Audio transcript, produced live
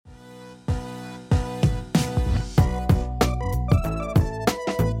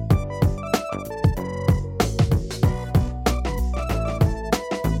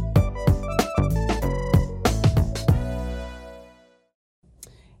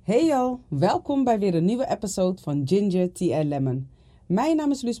Hey yo, welkom bij weer een nieuwe episode van Ginger, Tea & Lemon. Mijn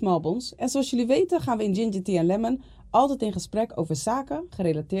naam is Luus Malbons en zoals jullie weten gaan we in Ginger, Tea & Lemon altijd in gesprek over zaken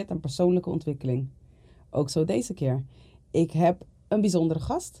gerelateerd aan persoonlijke ontwikkeling. Ook zo deze keer. Ik heb een bijzondere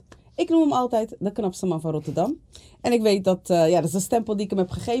gast. Ik noem hem altijd de knapste man van Rotterdam. En ik weet dat, dat is de stempel die ik hem heb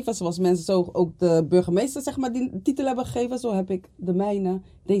gegeven. Zoals mensen zo ook de burgemeester zeg maar, die titel hebben gegeven. Zo heb ik de mijne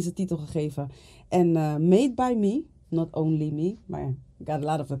deze titel gegeven. En made by me, not only me, maar got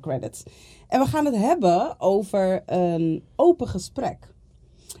a lot of the credits. En we gaan het hebben over een open gesprek.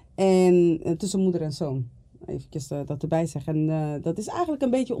 En tussen moeder en zoon. Eventjes dat erbij zeggen. En dat is eigenlijk een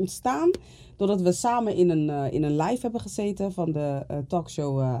beetje ontstaan doordat we samen in een live hebben gezeten van de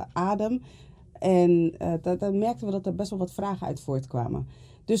talkshow Adem. En daar merkten we dat er best wel wat vragen uit voortkwamen.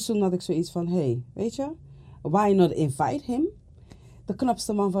 Dus toen had ik zoiets van, hey, weet je, why not invite him? De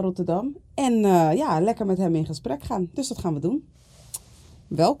knapste man van Rotterdam. En lekker met hem in gesprek gaan. Dus dat gaan we doen.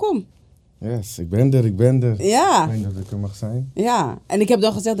 Welkom. Yes, ik ben er. Ja. Fijn dat ik er mag zijn. Ja, en ik heb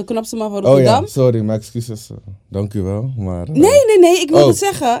dan gezegd de knapste man van Rotterdam. Oh ja, sorry, mijn excuses. Dank u wel, maar... Nee, ik wilde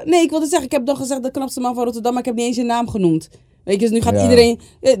zeggen... Nee, ik wilde zeggen, ik heb dan gezegd de knapste man van Rotterdam, maar ik heb niet eens je naam genoemd. Weet je, dus nu gaat iedereen...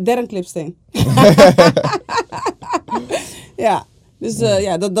 Darren Clipsteen. Ja, dus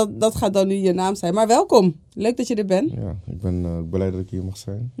dat gaat dan nu je naam zijn. Maar welkom. Leuk dat je er bent. Ja, ik ben blij dat ik hier mag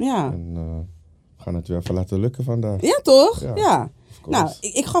zijn. Ja. En we gaan het weer even laten lukken vandaag. Ja, toch? Ja. Nou,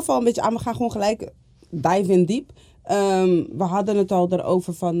 ik gaf al een beetje aan, we gaan gewoon gelijk dive in diep. We hadden het al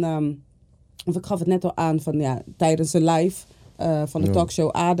erover van... of ik gaf het net al aan van tijdens de live van de talkshow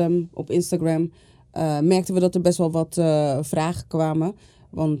Adem op Instagram... merkten we dat er best wel wat vragen kwamen.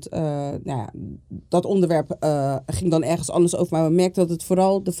 Want dat onderwerp ging dan ergens anders over. Maar we merkten dat het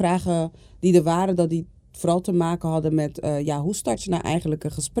vooral de vragen die er waren... dat die vooral te maken hadden met... hoe start je nou eigenlijk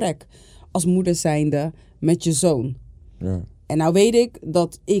een gesprek als moeder zijnde met je zoon? Ja. En nou weet ik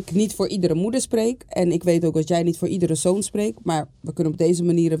dat ik niet voor iedere moeder spreek. En ik weet ook dat jij niet voor iedere zoon spreekt. Maar we kunnen op deze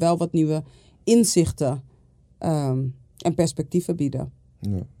manier wel wat nieuwe inzichten en perspectieven bieden.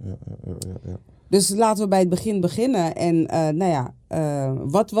 Ja. Dus laten we bij het begin beginnen. En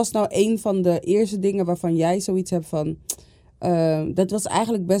wat was nou een van de eerste dingen waarvan jij zoiets hebt van... dat was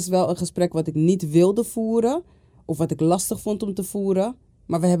eigenlijk best wel een gesprek wat ik niet wilde voeren. Of wat ik lastig vond om te voeren.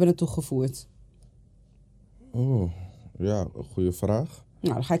 Maar we hebben het toch gevoerd. Oh, ja, goede vraag.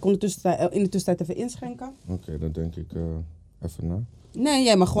 Nou, dan ga ik in de tussentijd even inschenken. Oké, dan denk ik even na. Nee,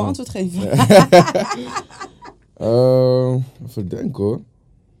 jij mag gewoon antwoord geven. Even denken hoor.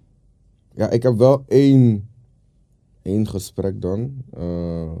 Ja, ik heb wel één gesprek dan,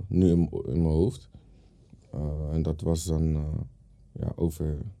 nu in mijn hoofd. En dat was dan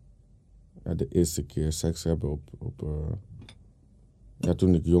over de eerste keer seks hebben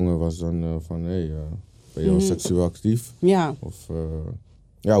toen ik jonger was dan van, ben je al seksueel actief? Ja. Of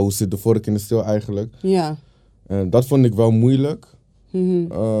hoe zit de vork in de steel eigenlijk? Ja. Dat vond ik wel moeilijk.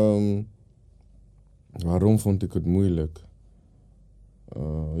 Mm-hmm. Waarom vond ik het moeilijk?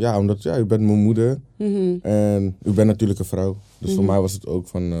 Omdat u bent mijn moeder en u bent natuurlijk een vrouw. Dus voor mij was het ook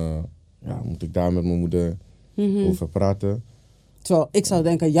van, moet ik daar met mijn moeder over praten? Terwijl ik zou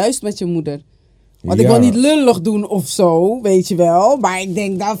denken, juist met je moeder. Want ik wil niet lullig doen of zo, weet je wel. Maar ik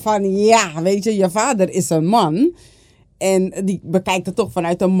denk dan van, weet je vader is een man. En die bekijkt het toch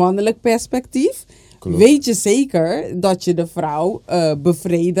vanuit een mannelijk perspectief. Klopt. Weet je zeker dat je de vrouw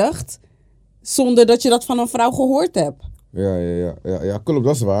bevredigt zonder dat je dat van een vrouw gehoord hebt? Ja, klopt,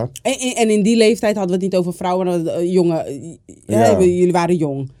 dat is waar. En in die leeftijd hadden we het niet over vrouwen, jongen. Jullie waren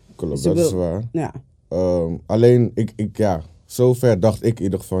jong. Klopt, dus dat is waar. Ja. Alleen, zover dacht ik in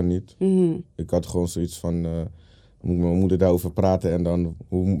ieder geval niet. Mm-hmm. Ik had gewoon zoiets van, moet ik met mijn moeder daarover praten en dan,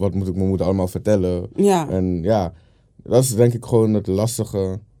 wat moet ik mijn moeder allemaal vertellen? Ja. En dat is denk ik gewoon het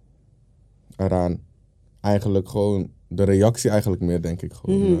lastige eraan. Eigenlijk gewoon de reactie eigenlijk meer, denk ik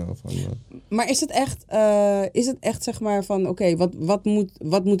gewoon. Maar is het echt zeg maar van, oké,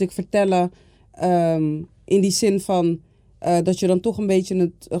 wat moet ik vertellen in die zin van dat je dan toch een beetje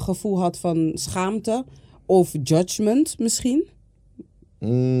het gevoel had van schaamte of judgment misschien?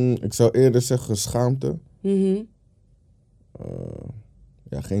 Ik zou eerder zeggen schaamte. Mm-hmm.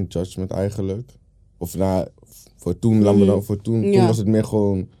 Geen judgment eigenlijk. Of voor toen, toen was het meer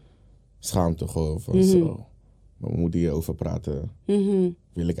gewoon schaamte gewoon van zo. Maar we moeten hierover praten.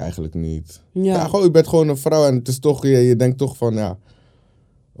 Wil ik eigenlijk niet. Ja, gewoon, je bent gewoon een vrouw en het is toch, je denkt toch van,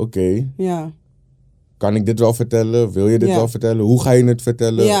 oké. Ja. Kan ik dit wel vertellen? Wil je dit wel vertellen? Hoe ga je het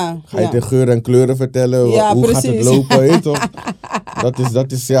vertellen? Ja, ga je het in geuren en kleuren vertellen? Hoe precies. gaat het lopen? Weet je toch?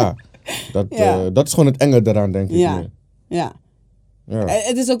 Dat is gewoon het enge eraan, denk ik. Ja. Ja.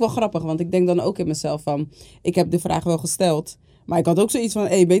 Het is ook wel grappig, want ik denk dan ook in mezelf van... Ik heb de vraag wel gesteld, Maar ik had ook zoiets van,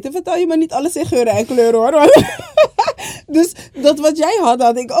 beter vertel je me niet alles in geuren en kleuren hoor. Dus dat wat jij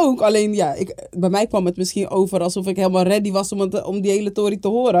had ik ook. Alleen bij mij kwam het misschien over alsof ik helemaal ready was om die hele tory te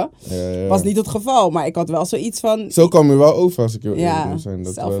horen. Ja. Was niet het geval, maar ik had wel zoiets van... Zo kwam je wel over als ik heel eerlijk wil zijn.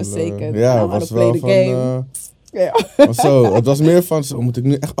 Zelfverzekerd. Ja, was wel van... Het was meer van, moet ik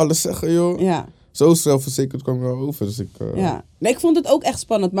nu echt alles zeggen, joh? Ja. Zo zelfverzekerd kwam je wel over. Dus Nee, ik vond het ook echt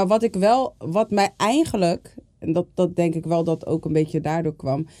spannend. Maar wat mij eigenlijk... En dat denk ik wel dat ook een beetje daardoor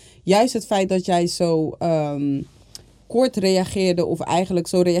kwam. Juist het feit dat jij zo kort reageerde... of eigenlijk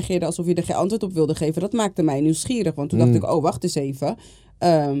zo reageerde alsof je er geen antwoord op wilde geven... dat maakte mij nieuwsgierig. Want toen dacht ik, wacht eens even.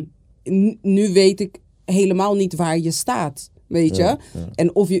 Nu weet ik helemaal niet waar je staat, weet je? Ja.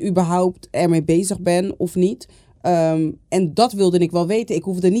 En of je überhaupt ermee bezig bent of niet. En dat wilde ik wel weten. Ik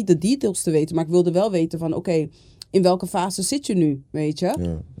hoefde niet de details te weten... maar ik wilde wel weten van... oké, in welke fase zit je nu, weet je?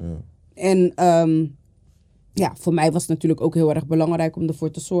 Ja. En... voor mij was het natuurlijk ook heel erg belangrijk om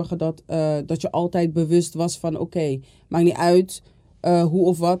ervoor te zorgen dat je altijd bewust was van oké, maakt niet uit hoe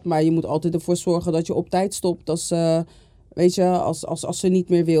of wat, maar je moet altijd ervoor zorgen dat je op tijd stopt als, weet je, als ze niet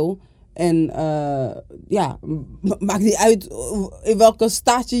meer wil. En maakt niet uit in welke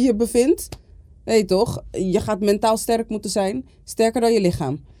staat je je bevindt. Nee toch? Je gaat mentaal sterk moeten zijn, sterker dan je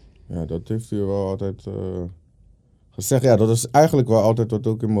lichaam. Ja, dat heeft hij wel altijd gezegd. Ja, dat is eigenlijk wel altijd wat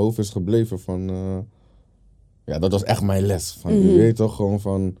ook in mijn hoofd is gebleven van... Ja, dat was echt mijn les. Van, Je weet toch gewoon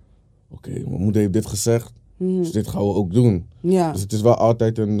van... Oké, mijn moeder heeft dit gezegd. Dus dit gaan we ook doen. Ja. Dus het is wel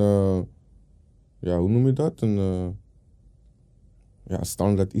altijd een... hoe noem je dat? Een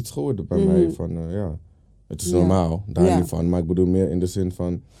standaard iets geworden bij mij. Van, het is normaal. Daar niet van. Maar ik bedoel meer in de zin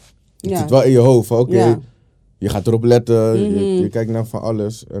van... Het zit wel in je hoofd. Van je gaat erop letten. Je kijkt naar van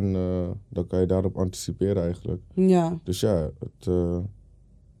alles. En dan kan je daarop anticiperen eigenlijk. Ja. Dus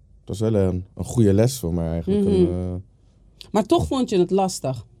dat was wel een goede les voor mij eigenlijk. Maar toch vond je het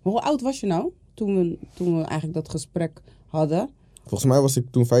lastig. Hoe oud was je nou toen we eigenlijk dat gesprek hadden? Volgens mij was ik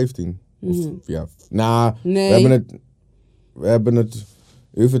toen 15. Nee. We hebben het...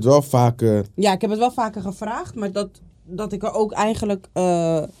 U heeft het wel vaker... Ja, ik heb het wel vaker gevraagd, maar dat ik er ook eigenlijk...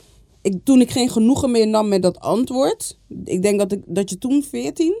 toen ik geen genoegen meer nam met dat antwoord... Ik denk dat je toen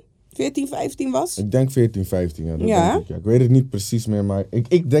 14, 15 was. Ik denk 14, 15, ja. Denk ik. Ik weet het niet precies meer, maar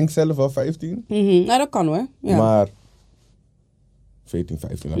ik denk zelf wel 15. Nou, dat kan hoor. Ja. Maar 14,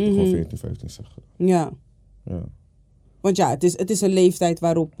 15, laten we gewoon 14, 15 zeggen. Ja. Want het is een leeftijd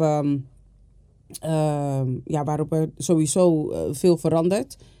waarop, waarop er sowieso veel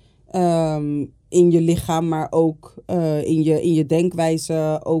verandert. In je lichaam, maar ook in je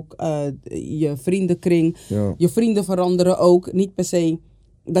denkwijze, ook je vriendenkring. Ja. Je vrienden veranderen ook, niet per se...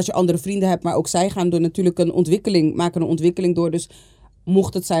 dat je andere vrienden hebt, maar ook zij gaan door natuurlijk maken een ontwikkeling door. Dus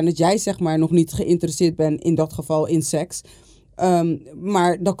mocht het zijn dat jij zeg maar nog niet geïnteresseerd bent, in dat geval in seks.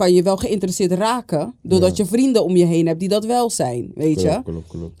 Maar dan kan je wel geïnteresseerd raken, doordat je vrienden om je heen hebt die dat wel zijn, weet je.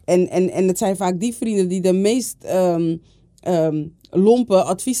 Klopt. En het zijn vaak die vrienden die de meest lompe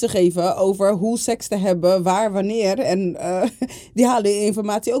adviezen geven over hoe seks te hebben, waar, wanneer. En die halen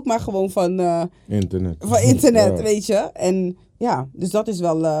informatie ook maar gewoon van internet. Van internet, weet je. En ja, dus dat is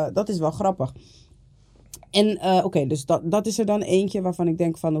wel grappig. En dus dat is er dan eentje waarvan ik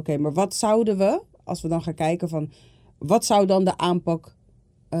denk van oké, maar wat zouden we, als we dan gaan kijken van, wat zou dan de aanpak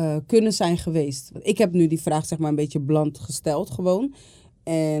kunnen zijn geweest? Want ik heb nu die vraag zeg maar een beetje bland gesteld gewoon.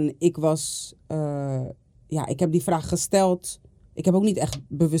 En ik heb die vraag gesteld. Ik heb ook niet echt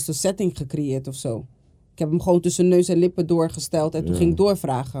bewust een setting gecreëerd of zo. Ik heb hem gewoon tussen neus en lippen doorgesteld en toen ging ik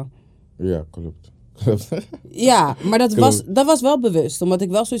doorvragen. Ja, klopt. Ja, maar dat was wel bewust. Omdat ik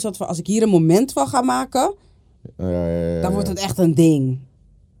wel zoiets had van, als ik hier een moment van ga maken, dan wordt het echt een ding.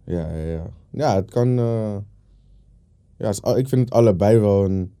 Ja. Ja, het kan... ik vind het allebei wel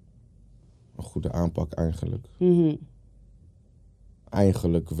een goede aanpak eigenlijk.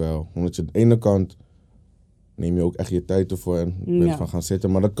 Eigenlijk wel. Omdat je aan de ene kant neem je ook echt je tijd ervoor en bent van gaan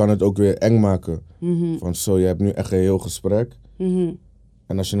zitten. Maar dat kan het ook weer eng maken. Van je hebt nu echt een heel gesprek.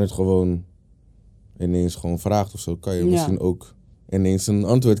 En als je het gewoon ineens gewoon vraagt of zo, kan je misschien ook ineens een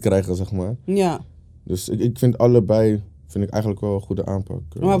antwoord krijgen, zeg maar. Ja. Dus ik vind allebei, eigenlijk wel een goede aanpak.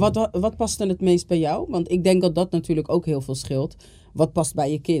 Maar wat past dan het meest bij jou? Want ik denk dat dat natuurlijk ook heel veel scheelt. Wat past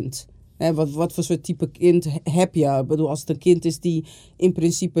bij je kind? Hè, wat voor soort type kind heb je? Ik bedoel, als het een kind is die in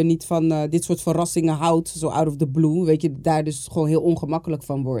principe niet van dit soort verrassingen houdt, zo out of the blue, weet je, daar dus gewoon heel ongemakkelijk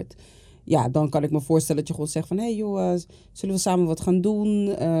van wordt. Ja, dan kan ik me voorstellen dat je gewoon zegt van, hey joh, zullen we samen wat gaan doen?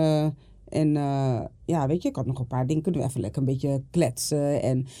 Weet je, ik had nog een paar dingen, kunnen we even lekker een beetje kletsen.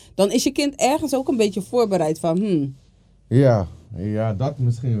 En dan is je kind ergens ook een beetje voorbereid van, Ja, dat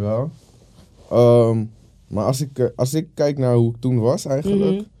misschien wel. Maar als ik kijk naar hoe ik toen was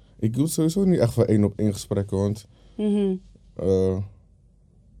eigenlijk... Ik doe sowieso niet echt voor 1-op-1 gesprekken, want...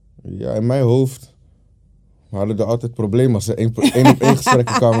 ja, in mijn hoofd... We hadden er altijd problemen als er 1-op-1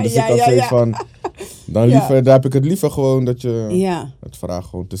 gesprekken kwamen. Dus ik had zoiets van... Dan liever, daar heb ik het liever gewoon dat je het vraag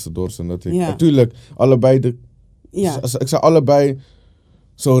gewoon tussendoor. Zodat ik... Natuurlijk, allebei de... Ik zou allebei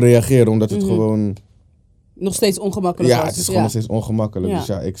zo reageren, omdat het gewoon... Nog steeds ongemakkelijk was. Ja, het is gewoon nog steeds ongemakkelijk. Dus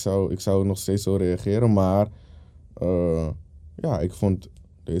ja, ik zou nog steeds zo reageren. Maar ik vond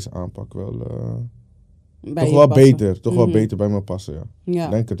deze aanpak wel... toch wel beter. Toch wel beter bij me passen, ja.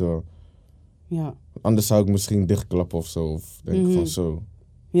 Denk het wel. Ja. Anders zou ik misschien dichtklappen of zo. Of denken van zo.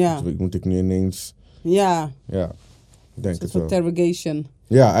 Ja. Dus moet ik nu ineens... Ja. Ja, denk het wel. Interrogation.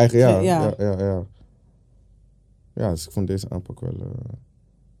 Ja, eigenlijk ja. Ja, dus ik vond deze aanpak wel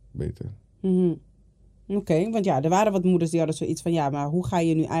beter. Oké, want er waren wat moeders die hadden zoiets van... Ja, maar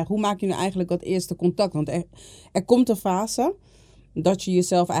hoe maak je nu eigenlijk dat eerste contact? Want er komt een fase dat je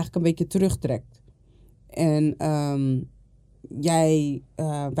jezelf eigenlijk een beetje terugtrekt. En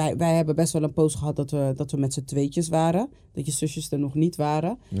wij hebben best wel een poos gehad dat we met z'n tweetjes waren. Dat je zusjes er nog niet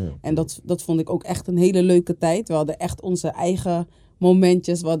waren. Ja. En dat vond ik ook echt een hele leuke tijd. We hadden echt onze eigen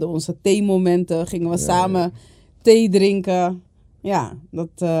momentjes. We hadden onze theemomenten. Gingen we samen thee drinken. Ja,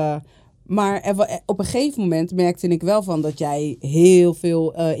 maar op een gegeven moment merkte ik wel van dat jij heel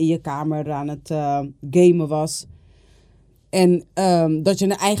veel in je kamer aan het gamen was. En dat je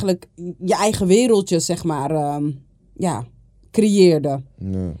eigenlijk je eigen wereldje, zeg maar, creëerde.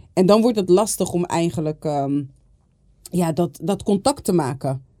 Ja. En dan wordt het lastig om eigenlijk dat contact te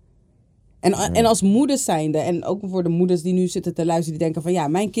maken. En als moeders zijnde, en ook voor de moeders die nu zitten te luisteren, die denken van ja,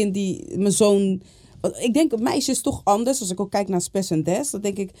 mijn zoon... Ik denk, een meisje is toch anders. Als ik ook kijk naar Spes en Des, dan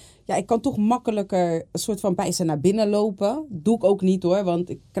denk ik... Ja, ik kan toch makkelijker een soort van bij ze naar binnen lopen. Doe ik ook niet hoor, want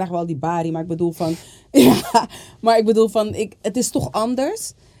ik krijg wel die bari. Maar ik bedoel van... het is toch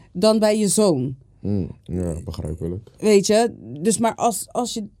anders dan bij je zoon. Ja, begrijpelijk. Weet je? Dus maar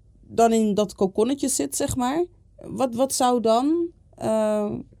als je dan in dat kokonnetje zit, zeg maar... Wat zou dan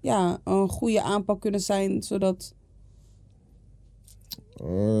een goede aanpak kunnen zijn, zodat...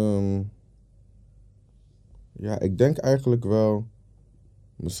 Ja, ik denk eigenlijk wel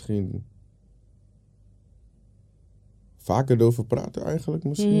misschien vaker erover praten eigenlijk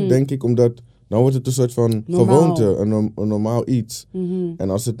misschien. Denk ik, omdat dan wordt het een soort van gewoonte, een normaal iets. En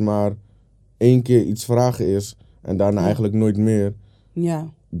als het maar 1 keer iets vragen is en daarna eigenlijk nooit meer,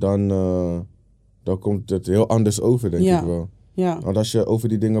 dan komt het heel anders over, denk ik wel. Ja. Want als je over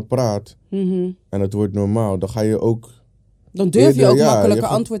die dingen praat en het wordt normaal, dan ga je ook... Dan durf je ook makkelijker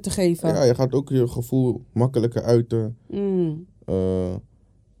antwoord te geven. Ja, je gaat ook je gevoel makkelijker uiten.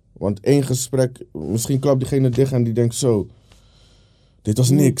 Want 1 gesprek, misschien klapt diegene dicht en die denkt zo... Dit was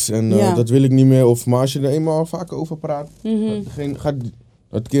niks en dat wil ik niet meer. Maar als je er eenmaal vaker over praat...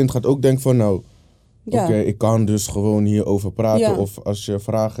 Het kind gaat ook denken van nou... Oké, ik kan dus gewoon hierover praten. Ja. Of als je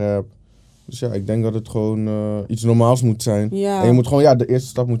vragen hebt... Dus ja, ik denk dat het gewoon iets normaals moet zijn. Ja. En je moet gewoon, de eerste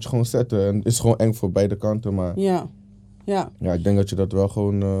stap moet je gewoon zetten. En het is gewoon eng voor beide kanten, maar... Ja, ik denk dat je dat wel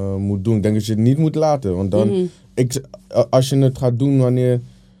gewoon moet doen. Ik denk dat je het niet moet laten. Want dan, als je het gaat doen wanneer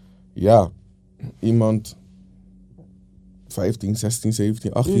iemand 15, 16,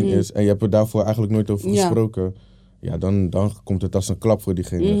 17, 18 is... en je hebt er daarvoor eigenlijk nooit over gesproken... Ja, dan komt het als een klap voor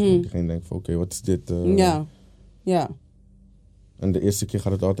diegene. Diegene denkt van oké, wat is dit? Ja. En de eerste keer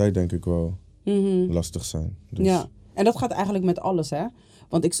gaat het altijd, denk ik wel, lastig zijn. Dus. Ja, en dat gaat eigenlijk met alles, hè?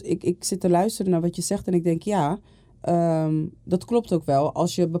 Want ik zit te luisteren naar wat je zegt en ik denk dat klopt ook wel.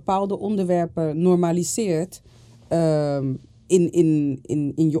 Als je bepaalde onderwerpen normaliseert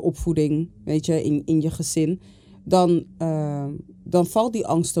in je opvoeding, weet je, in je gezin, dan valt die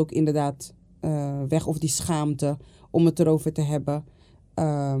angst ook inderdaad weg of die schaamte om het erover te hebben.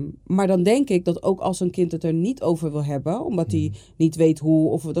 Maar dan denk ik dat ook als een kind het er niet over wil hebben, omdat hij niet weet hoe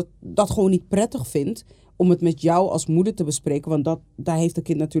of dat gewoon niet prettig vindt om het met jou als moeder te bespreken, want daar heeft het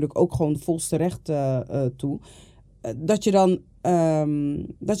kind natuurlijk ook gewoon volste recht toe. Dat je dan,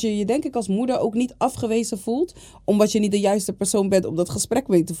 dat je denk ik als moeder ook niet afgewezen voelt, omdat je niet de juiste persoon bent om dat gesprek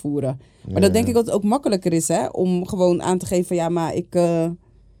mee te voeren. Maar dat denk ik dat het ook makkelijker is, hè, om gewoon aan te geven, ja, maar ik...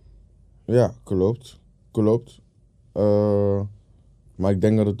 Ja, klopt. Maar ik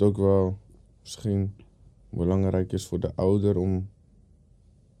denk dat het ook wel misschien belangrijk is voor de ouder om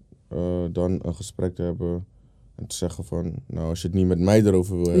dan een gesprek te hebben en te zeggen van, nou, als je het niet met mij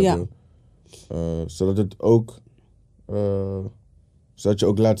erover wil hebben, zodat het ook, zodat je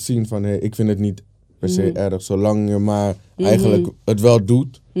ook laat zien van, hey, ik vind het niet per se erg, zolang je maar eigenlijk het wel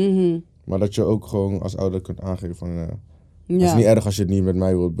doet, maar dat je ook gewoon als ouder kunt aangeven van, Het is niet erg als je het niet met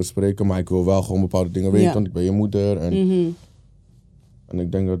mij wilt bespreken, maar ik wil wel gewoon bepaalde dingen weten, want ik ben je moeder. En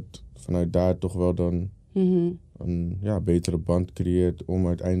ik denk dat vanuit daar toch wel dan een betere band creëert om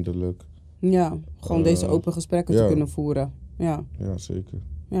uiteindelijk... Ja, gewoon deze open gesprekken te kunnen voeren. Ja, zeker.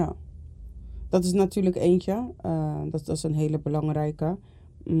 Ja, dat is natuurlijk eentje. Dat is een hele belangrijke.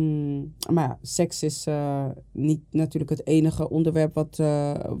 Maar ja, seks is niet natuurlijk het enige onderwerp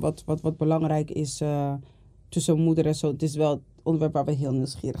wat belangrijk is tussen moeder en zo. Het is wel het onderwerp waar we heel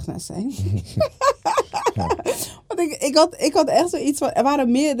nieuwsgierig naar zijn. Want ik had echt zoiets van... Er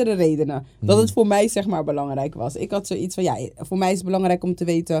waren meerdere redenen dat het voor mij zeg maar belangrijk was. Ik had zoiets van, voor mij is het belangrijk om te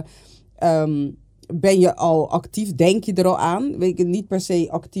weten... ben je al actief? Denk je er al aan? Weet je, niet per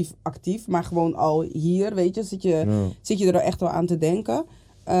se actief, maar gewoon al hier, weet je? Zit je er al echt al aan te denken?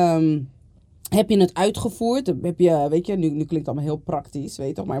 Heb je het uitgevoerd? Heb je, weet je, nu klinkt het allemaal heel praktisch, weet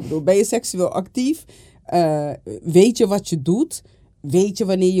je toch? Maar ik bedoel, ben je seksueel actief? Weet je wat je doet? Weet je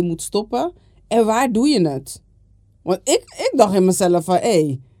wanneer je uit en waar doe je het? Want ik dacht in mezelf van,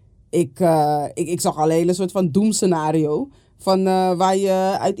 ik zag al een hele soort van doemscenario. Van waar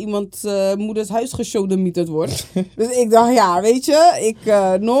je uit iemands moeders huis gesodemieterd wordt. Dus ik dacht, weet je,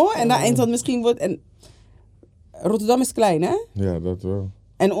 en naar Eindhoven misschien wordt... En Rotterdam is klein, hè? Ja, dat wel.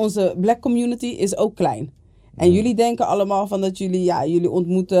 En onze black community is ook klein. En jullie denken allemaal van dat jullie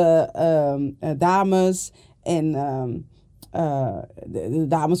ontmoeten dames. En de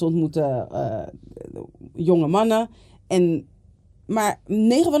dames ontmoeten jonge mannen. Maar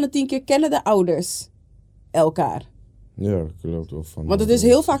 9 van de 10 keer kennen de ouders elkaar. Ja, dat klopt wel van. Want het is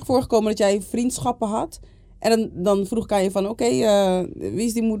heel vaak voorgekomen dat jij vriendschappen had. En dan vroeg ik aan je van, wie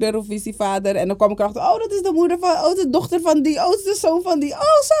is die moeder of wie is die vader? En dan kwam ik erachter, dat is de moeder van, de dochter van die, het is de zoon van die.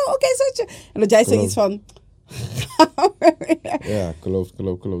 Zotje. En dat jij zoiets van... Ja,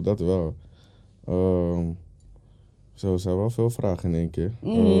 klopt, dat wel. Zo zijn wel veel vragen in één keer.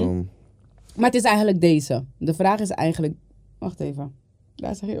 Maar het is eigenlijk deze. De vraag is eigenlijk... Wacht even.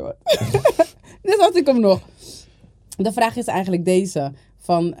 Daar zeg je wat. Dit had ik hem nog. De vraag is eigenlijk deze.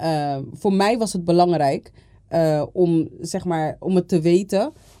 Van, voor mij was het belangrijk om het te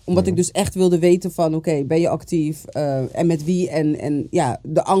weten. Omdat ik dus echt wilde weten van, ben je actief? En met wie? En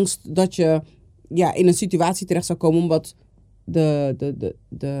de angst dat je in een situatie terecht zou komen. Omdat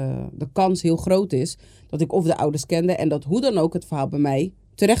de kans heel groot is dat ik of de ouders kende. En dat hoe dan ook het verhaal bij mij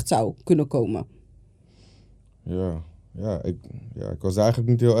terecht zou kunnen komen. Ik was daar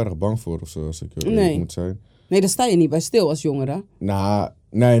eigenlijk niet heel erg bang voor of zo, als ik eerlijk moet zijn. Nee, daar sta je niet bij stil als jongere. Nou,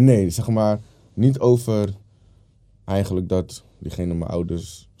 nee, zeg maar niet over eigenlijk dat diegene mijn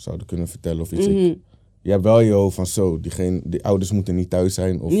ouders zouden kunnen vertellen of iets. Je hebt wel je hoofd van die ouders moeten niet thuis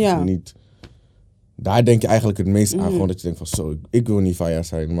zijn of niet. Daar denk je eigenlijk het meest aan, gewoon dat je denkt van ik wil niet vaya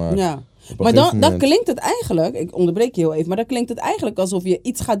zijn, maar... Ja. Maar dan klinkt het eigenlijk, ik onderbreek je heel even, maar dan klinkt het eigenlijk alsof je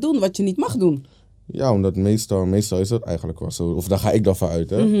iets gaat doen wat je niet mag doen. Ja, omdat meestal is dat eigenlijk wel zo. Of daar ga ik dan van uit,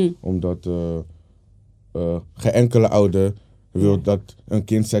 hè. Omdat geen enkele ouder wil dat een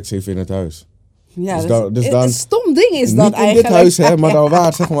kind seks heeft in het huis. Ja, dus dan, een stom ding is dat eigenlijk. Niet in dit huis, hè, maar dan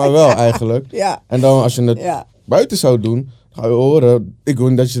waar, zeg maar wel eigenlijk. Ja. En dan als je het buiten zou doen, ga je horen, ik wil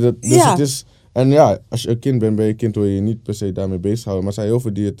niet dat je dat... Dus het is... En als je een kind bent, ben je kind, wil je je niet per se daarmee bezighouden. Maar er zijn heel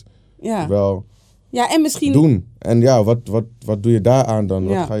veel die het wel en misschien... doen. En wat doe je daaraan dan?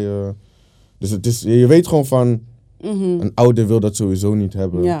 Wat ga je... Dus het is, je weet gewoon van, een ouder wil dat sowieso niet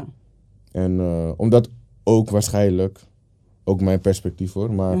hebben. Ja. En omdat ook waarschijnlijk, ook mijn perspectief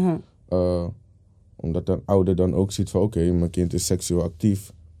hoor, maar omdat een ouder dan ook ziet van mijn kind is seksueel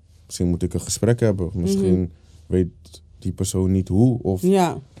actief. Misschien moet ik een gesprek hebben. Of misschien weet die persoon niet hoe. Of,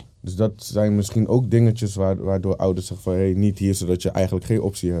 dus dat zijn misschien ook dingetjes waardoor ouders zeggen van niet hier, zodat je eigenlijk geen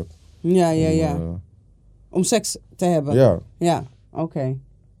optie hebt. Om seks te hebben? Ja. Ja, oké.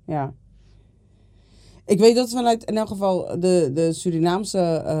 Ja. Ik weet dat vanuit in elk geval de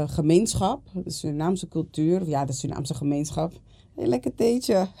Surinaamse gemeenschap, de Surinaamse cultuur, de Surinaamse gemeenschap. Hey, lekker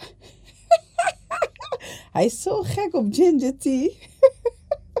theetje. Hij is zo gek op ginger tea.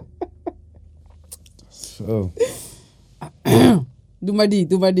 Zo. Doe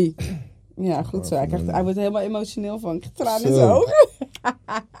maar die. Ja, goed zo. Hij wordt helemaal emotioneel van. Ik tranen in zijn ogen.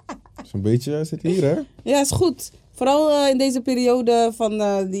 Zo'n beetje zit hier, hè? Ja, is goed. Vooral in deze periode van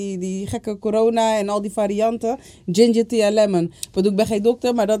die gekke corona en al die varianten. Ginger tea en lemon. Ik ben geen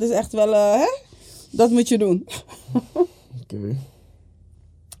dokter, maar dat is echt wel... dat moet je doen. Oké.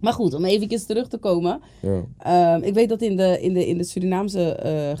 Maar goed, om even terug te komen. Ja. Ik weet dat in de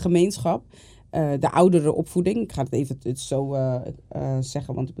Surinaamse gemeenschap... de oudere opvoeding... Ik ga het even zo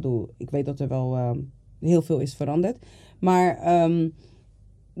zeggen, want ik weet dat er wel heel veel is veranderd. Maar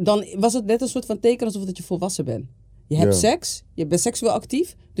dan was het net een soort van teken alsof dat je volwassen bent. Je hebt seks, je bent seksueel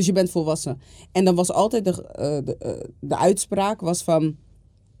actief, dus je bent volwassen. En dan was altijd de uitspraak was van...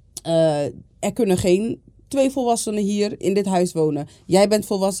 er kunnen geen 2 volwassenen hier in dit huis wonen. Jij bent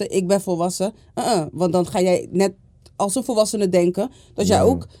volwassen, ik ben volwassen. Want dan ga jij net als een volwassene denken... dat jij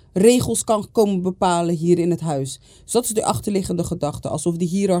ook regels kan komen bepalen hier in het huis. Dus dat is de achterliggende gedachte. Alsof die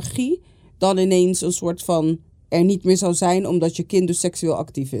hiërarchie dan ineens een soort van... er niet meer zou zijn omdat je kind dus seksueel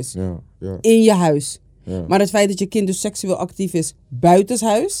actief is. Ja. In je huis. Ja. Maar het feit dat je kind dus seksueel actief is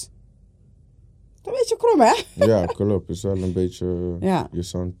buitenshuis... dat is een beetje krom, hè? Ja, klopt. Het is wel een beetje je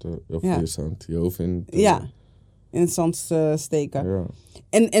zand, je hoofd in... in het zand steken. Ja.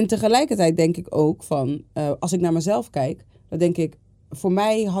 En tegelijkertijd denk ik ook van... als ik naar mezelf kijk, dan denk ik... voor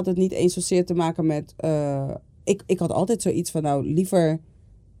mij had het niet eens zozeer te maken met... ik had altijd zoiets van, nou,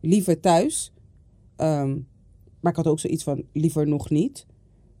 liever thuis... maar ik had ook zoiets van, liever nog niet.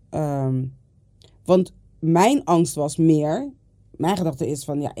 Want mijn angst was meer... Mijn gedachte is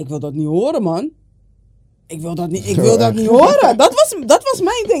van, ja, ik wil dat niet horen, man. Ik wil dat niet horen. Dat was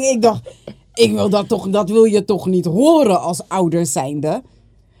mijn ding. Ik dacht, dat wil je toch niet horen als ouder zijnde.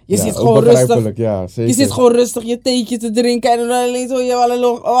 Je zit gewoon rustig. Ja, zeker. Je zit gewoon rustig je theetje te drinken. En dan alleen zo je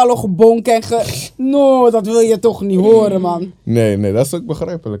alle gebonk en No, dat wil je toch niet horen, man. Nee, dat is ook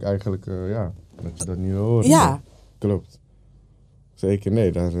begrijpelijk eigenlijk. Dat je dat niet hoort. Ja. Klopt. Zeker,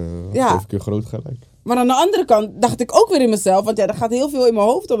 nee, daar geef ik je groot gelijk. Maar aan de andere kant dacht ik ook weer in mezelf, want er gaat heel veel in mijn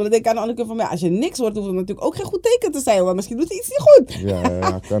hoofd op. En dan denk ik aan de andere kant van, als je niks hoort, hoeft het natuurlijk ook geen goed teken te zijn. Want misschien doet hij iets niet goed.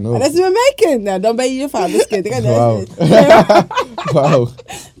 Ja, kan ook. En dat is met mijn kind. Nou, dan ben je vaders kind. Wauw.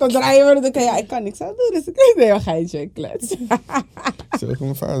 Dan draaien we en dan kan ik kan niks aan doen. Dus ik nee, een geintje, klets. Zeg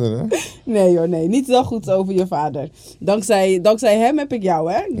mijn vader, hè? Nee joh, nee. Niet zo goed over je vader. Dankzij hem heb ik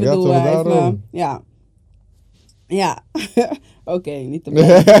jou, hè? Ik bedoel, toch, daarom. Ja. Oké, niet te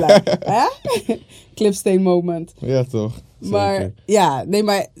blij. Clipsteen moment. Ja, toch. Zeker. Maar,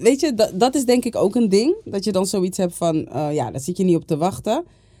 maar weet je, dat is denk ik ook een ding. Dat je dan zoiets hebt van, daar zit je niet op te wachten.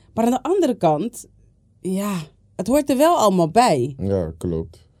 Maar aan de andere kant, het hoort er wel allemaal bij. Ja,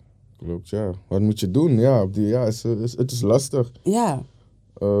 klopt. Klopt, ja. Wat moet je doen? Ja, het is lastig. Ja.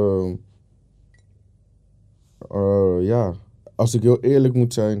 Als ik heel eerlijk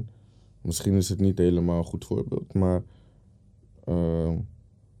moet zijn, misschien is het niet helemaal een goed voorbeeld, maar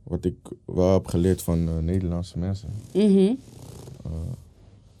wat ik wel heb geleerd van Nederlandse mensen. Mm-hmm.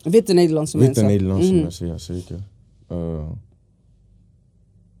 Witte Nederlandse mensen. Witte Nederlandse mensen, ja zeker.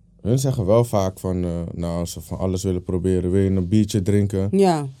 Hun zeggen wel vaak van, als ze van alles willen proberen, wil je een biertje drinken?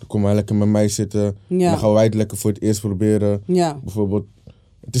 Ja. Dan kom maar lekker met mij zitten. Ja. Dan gaan wij het lekker voor het eerst proberen. Ja. Bijvoorbeeld,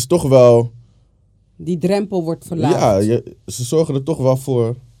 het is toch wel... Die drempel wordt verlaagd. Ja, ze zorgen er toch wel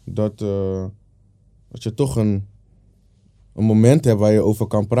voor dat je toch een moment hebt waar je over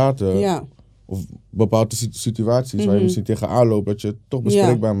kan praten. Ja. Of bepaalde situaties waar je misschien tegenaan loopt, dat je het toch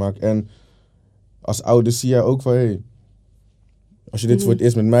bespreekbaar maakt. En als ouder zie jij ook van, als je dit voor het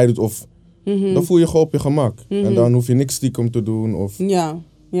eerst met mij doet, of dan voel je gewoon op je gemak. En dan hoef je niks stiekem te doen. Of,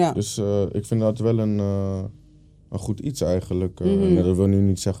 ja. Dus ik vind dat wel een goed iets eigenlijk. En dat wil nu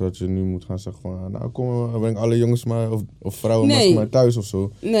niet zeggen dat je nu moet gaan zeggen van, nou kom, breng alle jongens maar of vrouwen maar thuis of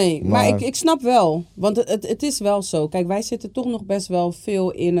zo. Nee, maar ik snap wel. Want het is wel zo. Kijk, wij zitten toch nog best wel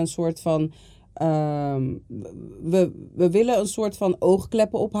veel in een soort van... we willen een soort van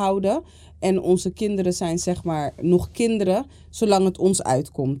oogkleppen ophouden. En onze kinderen zijn zeg maar nog kinderen, zolang het ons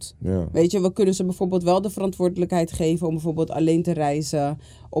uitkomt. Ja. Weet je, we kunnen ze bijvoorbeeld wel de verantwoordelijkheid geven om bijvoorbeeld alleen te reizen.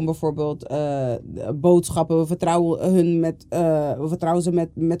 Om bijvoorbeeld boodschappen. We vertrouwen ze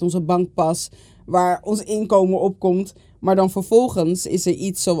met onze bankpas, waar ons inkomen op komt. Maar dan vervolgens is er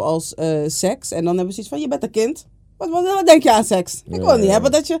iets zoals seks. En dan hebben we zoiets van, je bent een kind. Wat denk je aan seks? Ik wil niet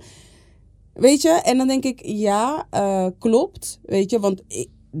hebben dat je... Weet je, en dan denk ik, klopt. Weet je, want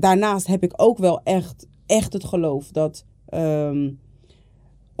daarnaast heb ik ook wel echt het geloof dat...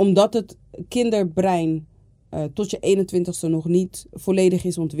 omdat het kinderbrein tot je 21ste nog niet volledig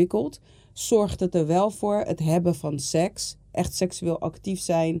is ontwikkeld... zorgt het er wel voor het hebben van seks. Echt seksueel actief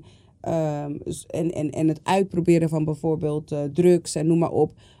zijn. En het uitproberen van bijvoorbeeld drugs en noem maar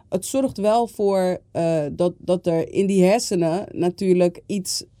op. Het zorgt wel voor dat er in die hersenen natuurlijk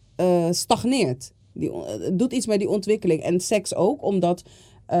iets... stagneert. Het doet iets met die ontwikkeling. En seks ook, omdat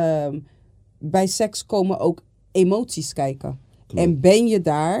bij seks komen ook emoties kijken. Klopt. En ben je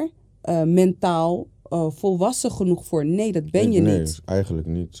daar mentaal volwassen genoeg voor? Nee, dat ben je niet. Nee, eigenlijk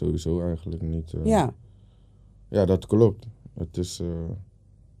niet. Sowieso eigenlijk niet. Ja, dat klopt. Het is...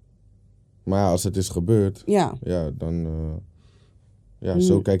 maar als het is gebeurd... dan...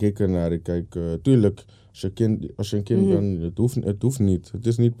 zo kijk ik ernaar. Ik kijk... tuurlijk... Als je een kind bent, het hoeft niet. Het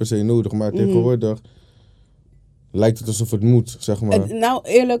is niet per se nodig, maar tegenwoordig lijkt het alsof het moet, zeg maar. Nou,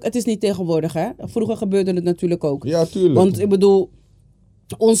 eerlijk, het is niet tegenwoordig, hè. Vroeger gebeurde het natuurlijk ook. Ja, tuurlijk. Want ik bedoel,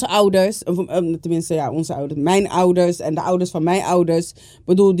 onze ouders, tenminste ja, onze ouders, mijn ouders en de ouders van mijn ouders, ik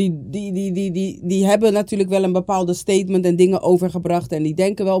bedoel, die hebben natuurlijk wel een bepaalde statement en dingen overgebracht en die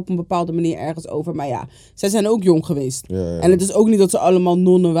denken wel op een bepaalde manier ergens over. Maar ja, zij zijn ook jong geweest. Ja. En het is ook niet dat ze allemaal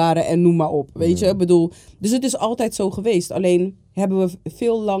nonnen waren en noem maar op, weet je. Ik bedoel, dus het is altijd zo geweest. Alleen hebben we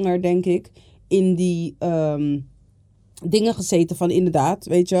veel langer, denk ik, in die dingen gezeten van inderdaad,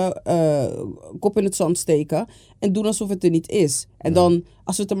 weet je, kop in het zand steken en doen alsof het er niet is. En dan,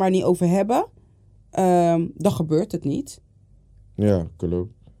 als we het er maar niet over hebben, dan gebeurt het niet. Ja,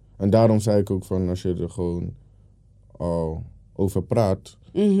 klopt. En daarom zei ik ook van, als je er gewoon al over praat,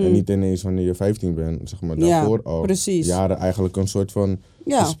 en niet ineens wanneer je 15 bent, zeg maar, daarvoor al precies. jaren eigenlijk een soort van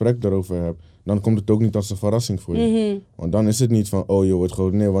gesprek daarover hebt, dan komt het ook niet als een verrassing voor je. Want dan is het niet van, oh je wordt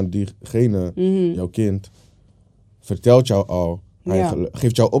gewoon, nee, want diegene, jouw kind, vertelt jou al,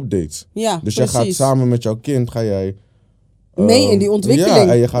 geeft jou updates. Ja, dus precies. jij gaat samen met jouw kind, ga jij mee in die ontwikkeling.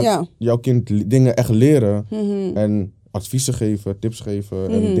 Ja, en je gaat jouw kind dingen echt leren en adviezen geven, tips geven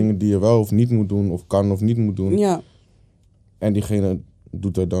en dingen die je wel of niet moet doen of kan of niet moet doen. Ja. En diegene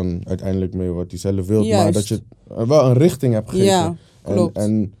doet er dan uiteindelijk mee wat hij zelf wil. Juist. Maar dat je wel een richting hebt gegeven. Ja, klopt.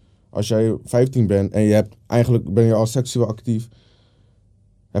 En als jij 15 bent en ben je al seksueel actief,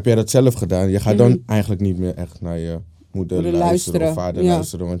 heb jij dat zelf gedaan. Je gaat dan eigenlijk niet meer echt naar je moeder luisteren of vader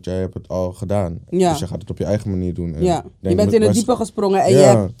luisteren, want jij hebt het al gedaan. Ja. Dus je gaat het op je eigen manier doen. En Je bent in het diepe gesprongen en je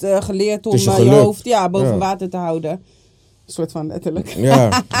hebt geleerd om je hoofd boven water te houden. Een soort van letterlijk.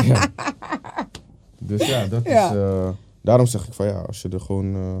 Ja. Dus ja, dat is... daarom zeg ik van als je er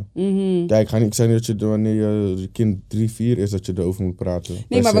gewoon... Kijk, ik zei niet dat je wanneer je kind 3-4 is, dat je erover moet praten.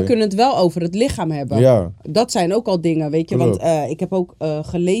 Nee, maar we kunnen het wel over het lichaam hebben. Ja. Dat zijn ook al dingen, weet je. Want ik heb ook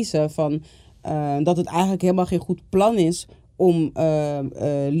gelezen van... dat het eigenlijk helemaal geen goed plan is om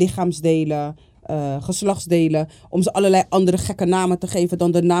lichaamsdelen, geslachtsdelen, om ze allerlei andere gekke namen te geven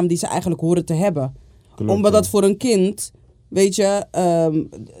dan de naam die ze eigenlijk horen te hebben. Klopt, omdat dat voor een kind, weet je,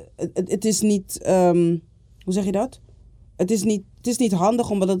 het is niet, hoe zeg je dat? Het is niet handig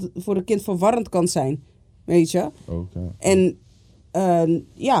omdat het voor een kind verwarrend kan zijn, weet je. Okay. En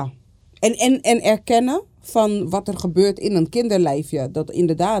en erkennen van wat er gebeurt in een kinderlijfje. Dat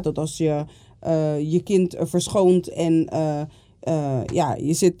inderdaad, dat als je je kind verschoont en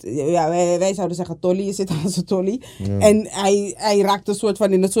je zit, wij zouden zeggen tolly, je zit aan zijn tolly. Ja. En hij raakt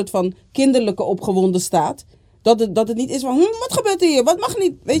in een soort van kinderlijke opgewonden staat. Dat het niet is van, wat gebeurt hier? Wat mag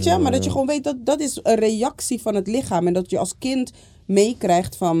niet? Weet je? Ja, maar dat je gewoon weet dat is een reactie van het lichaam. En dat je als kind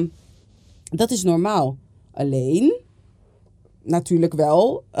meekrijgt van, dat is normaal. Alleen, natuurlijk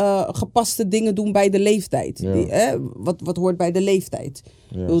wel gepaste dingen doen bij de leeftijd. Ja. Wat hoort bij de leeftijd.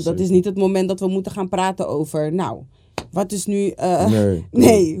 Ja, dat is niet het moment dat we moeten gaan praten over, nou, wat is nu...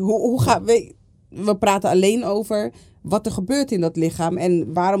 hoe gaan we praten alleen over wat er gebeurt in dat lichaam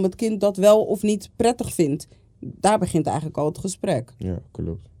en waarom het kind dat wel of niet prettig vindt. Daar begint eigenlijk al het gesprek. Ja,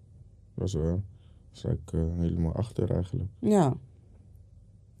 klopt. Dat is wel. Daar sta ik helemaal achter eigenlijk. Ja.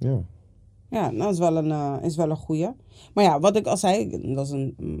 Ja. Ja, dat is wel een goeie. Maar ja, wat ik al zei, dat is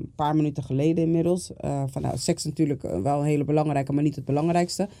een paar minuten geleden inmiddels. Seks natuurlijk wel een hele belangrijke, maar niet het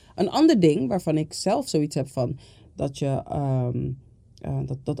belangrijkste. Een ander ding waarvan ik zelf zoiets heb van dat je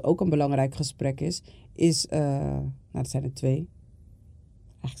dat ook een belangrijk gesprek is dat zijn er 2.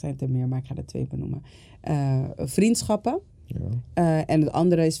 Eigenlijk zijn het er meer, maar ik ga er 2 benoemen. Vriendschappen. Ja. En het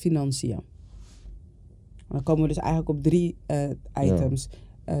andere is financiën. Dan komen we dus eigenlijk op 3 items.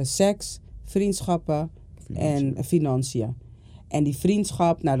 Ja. Seks, vriendschappen en financiën. En die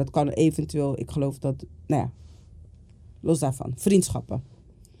vriendschap, nou dat kan eventueel, ik geloof dat, los daarvan, vriendschappen.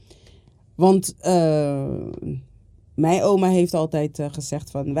 Want mijn oma heeft altijd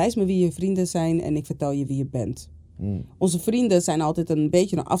gezegd van, wijs me wie je vrienden zijn en ik vertel je wie je bent. Onze vrienden zijn altijd een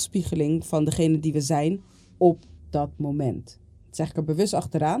beetje een afspiegeling van degene die we zijn op dat moment. Dat zeg ik er bewust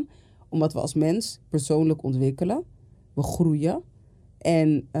achteraan, omdat we als mens persoonlijk ontwikkelen. We groeien.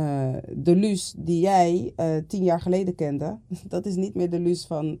 En de Luus die jij 10 jaar geleden kende, dat is niet meer de Luus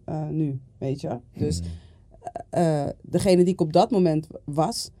van nu, weet je. Dus degene die ik op dat moment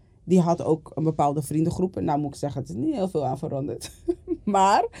was, die had ook een bepaalde vriendengroep. Nou moet ik zeggen, het is niet heel veel aan veranderd.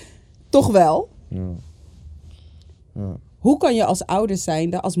 Maar toch wel. Ja. Ja. Hoe kan je als ouder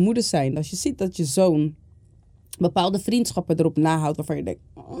zijnde, als moeder zijnde, als je ziet dat je zoon bepaalde vriendschappen erop nahoudt waarvan je denkt,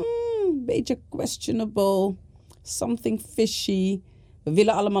 een beetje questionable, something fishy. We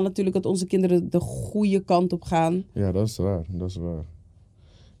willen allemaal natuurlijk dat onze kinderen de goede kant op gaan. Ja, dat is waar.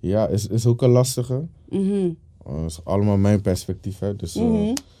 Ja, is ook een lastige. Mm-hmm. Dat is allemaal mijn perspectief, hè. Dus,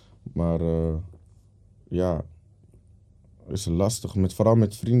 maar is lastig. Vooral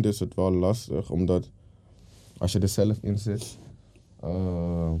met vrienden is het wel lastig, omdat als je er zelf in zit,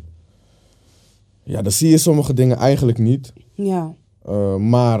 dan zie je sommige dingen eigenlijk niet. Ja.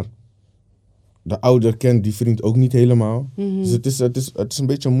 Maar de ouder kent die vriend ook niet helemaal. Mm-hmm. Dus het is een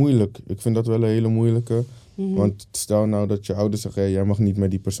beetje moeilijk. Ik vind dat wel een hele moeilijke. Mm-hmm. Want stel nou dat je ouders zeggen, jij mag niet met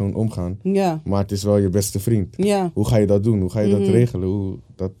die persoon omgaan. Ja. Maar het is wel je beste vriend. Ja. Hoe ga je dat doen? Hoe ga je dat regelen?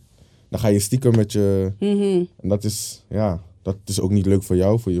 Dan ga je stiekem met je... Mm-hmm. En dat is ook niet leuk voor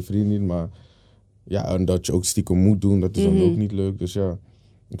jou, voor je vriend niet. Maar ja, en dat je ook stiekem moet doen, dat is dan ook niet leuk. Dus ja,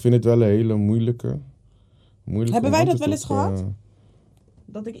 ik vind het wel een hele moeilijke. Hebben wij dat wel eens gehad?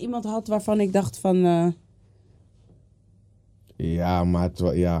 Dat ik iemand had waarvan ik dacht van... Ja, maar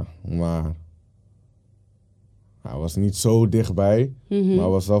hij was niet zo dichtbij, maar hij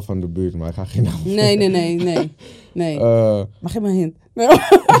was wel van de buurt. Maar ik ga geen naam Nee. Mag je maar hint?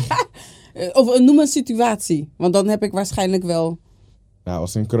 Of noem een situatie, want dan heb ik waarschijnlijk wel... Ja, hij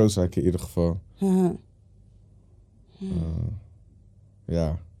was in Krooswijk in ieder geval.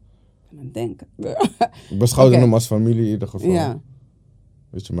 Ja. Ik kan denken. Ik beschouwde hem als familie in ieder geval. Ja.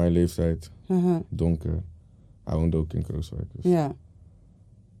 Weet je, mijn leeftijd. Donker. Hij woonde ook in Krooswijk. Dus. Ja.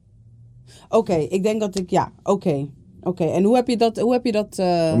 Oké, ik denk dat ik... Ja, oké. En hoe heb je dat...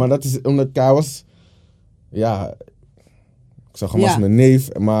 Maar dat is omdat hij was... Ja, ik zag hem als mijn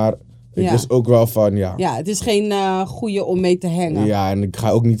neef, maar ik wist ook wel van, ja... Ja, het is geen goeie om mee te hangen. Ja, en ik ga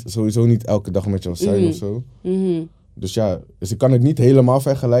ook sowieso niet elke dag met jou zijn of zo. Mm-hmm. Dus ik kan het niet helemaal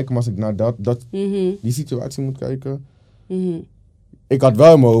vergelijken, maar als ik naar die situatie moet kijken... Mm-hmm. Ik had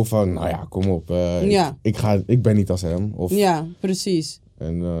wel in mijn hoofd van, nou ja, kom op. Ik ben niet als hem. Of, ja, precies.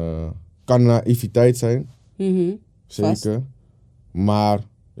 En kan naïviteit zijn. Mm-hmm. Zeker. Vast. Maar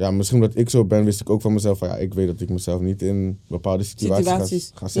ja, misschien omdat ik zo ben, wist ik ook van mezelf van, ja, ik weet dat ik mezelf niet in bepaalde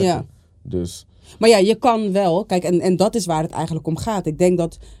situaties ga zetten. Ja. Dus. Maar ja, je kan wel, kijk, en dat is waar het eigenlijk om gaat. Ik denk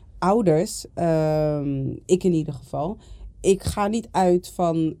dat ouders, ik in ieder geval, ik ga niet uit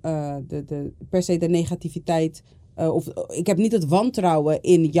van per se de negativiteit. Of ik heb niet het wantrouwen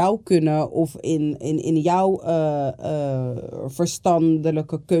in jouw kunnen of in jouw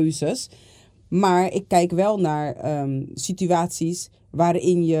verstandelijke keuzes. Maar ik kijk wel naar situaties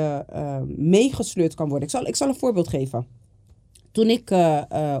waarin je meegesleurd kan worden. Ik zal een voorbeeld geven. Toen ik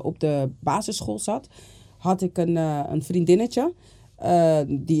op de basisschool zat, had ik een vriendinnetje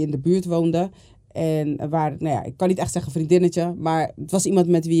die in de buurt woonde. En ik kan niet echt zeggen vriendinnetje, maar het was iemand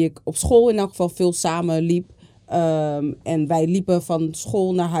met wie ik op school in elk geval veel samen liep. En wij liepen van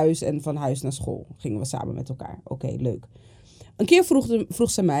school naar huis en van huis naar school. Gingen we samen met elkaar. Oké, leuk. Een keer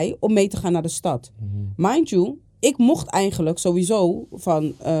vroeg ze mij om mee te gaan naar de stad. Mm-hmm. Mind you, ik mocht eigenlijk sowieso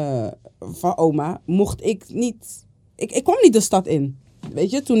van oma, mocht ik niet... Ik kwam niet de stad in. Weet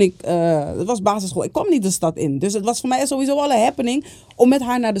je, toen het was basisschool, ik kwam niet de stad in. Dus het was voor mij sowieso al een happening om met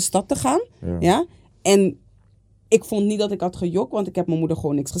haar naar de stad te gaan. Ja? En ik vond niet dat ik had gejokt, want ik heb mijn moeder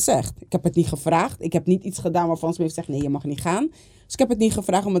gewoon niks gezegd. Ik heb het niet gevraagd. Ik heb niet iets gedaan waarvan ze me heeft gezegd, nee, je mag niet gaan. Dus ik heb het niet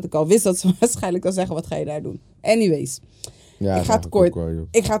gevraagd, omdat ik al wist dat ze waarschijnlijk zou zeggen, wat ga je daar doen? Anyways, ja, ik ga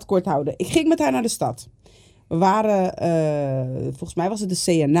het kort houden. Ik ging met haar naar de stad. We waren, volgens mij was het de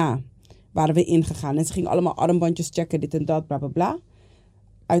CNA, waren we ingegaan. En ze gingen allemaal armbandjes checken, dit en dat, bla bla bla.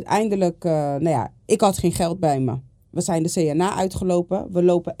 Uiteindelijk, ik had geen geld bij me. We zijn de CNA uitgelopen. We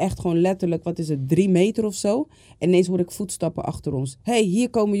lopen echt gewoon letterlijk, 3 meter of zo. En ineens hoor ik voetstappen achter ons. Hey, hier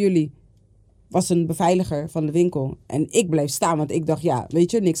komen jullie. Was een beveiliger van de winkel. En ik bleef staan, want ik dacht, ja,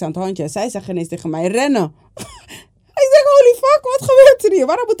 weet je, niks aan het handje. En zij zegt ineens tegen mij, rennen. Ik zeg, holy fuck, wat gebeurt er hier?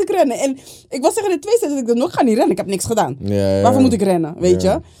 Waarom moet ik rennen? En ik was tegen de twee steeds, ik dacht, ik ga niet rennen, ik heb niks gedaan. Ja. Waarvoor moet ik rennen, weet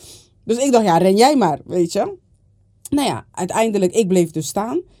je? Dus ik dacht, ja, ren jij maar, weet je? Nou ja, uiteindelijk, ik bleef dus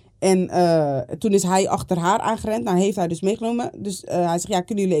staan. En toen is hij achter haar aangerend. Nou, heeft hij dus meegenomen. Dus hij zegt, ja,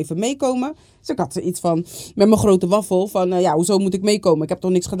 kunnen jullie even meekomen? Dus ik had iets van, met mijn grote waffel, van, hoezo moet ik meekomen? Ik heb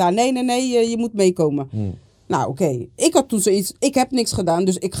toch niks gedaan? Nee, je moet meekomen. Nou, oké. Ik had toen zoiets, ik heb niks gedaan,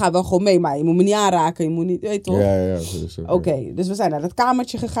 dus ik ga wel gewoon mee. Maar je moet me niet aanraken, je moet niet, weet toch? Ja. Oké, dus we zijn naar het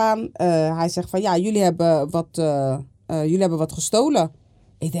kamertje gegaan. Hij zegt van, ja, jullie hebben wat gestolen.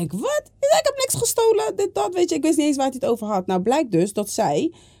 Ik denk, wat? Ik heb niks gestolen, dit, dat, weet je. Ik wist niet eens waar hij het over had. Nou, blijkt dus dat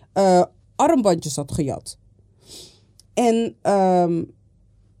zij armbandjes had gejat. En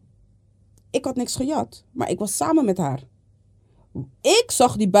ik had niks gejat, maar ik was samen met haar. Ik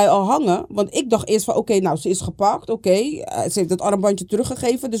zag die bui al hangen, want ik dacht eerst van, oké, nou, ze is gepakt, oké. Ze heeft het armbandje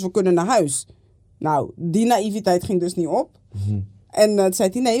teruggegeven, dus we kunnen naar huis. Nou, die naïviteit ging dus niet op. Mm-hmm. En toen zei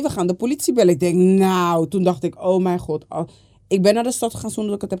hij, nee, we gaan de politie bellen. Ik denk, nou, toen dacht ik, oh mijn god. Ik ben naar de stad gegaan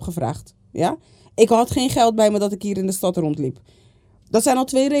zonder dat ik het heb gevraagd. Ja? Ik had geen geld bij me dat ik hier in de stad rondliep. Dat zijn al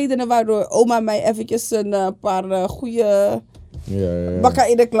 2 redenen waardoor oma mij eventjes een paar goede bakken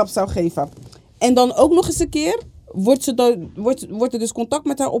in de klap zou geven. En dan ook nog eens een keer wordt er dus contact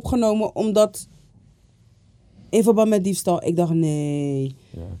met haar opgenomen omdat in verband met diefstal. Ik dacht nee.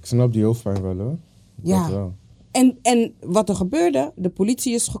 Ja, ik snap die hoofdpijn wel hoor. Ja. Dat wel. En wat er gebeurde, de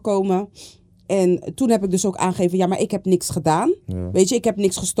politie is gekomen. En toen heb ik dus ook aangegeven, ja, maar ik heb niks gedaan. Ja. Weet je, ik heb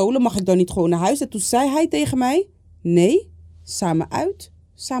niks gestolen. Mag ik dan niet gewoon naar huis? En toen zei hij tegen mij, nee, samen uit,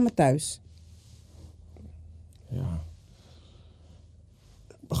 samen thuis. Ja.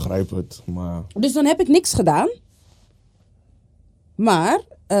 Ik begrijp het, maar... Dus dan heb ik niks gedaan. Maar,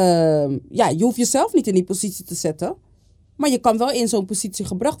 je hoeft jezelf niet in die positie te zetten. Maar je kan wel in zo'n positie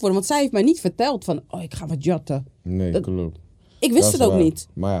gebracht worden. Want zij heeft mij niet verteld van, ik ga wat jatten. Nee, klopt. Ik wist het ook niet.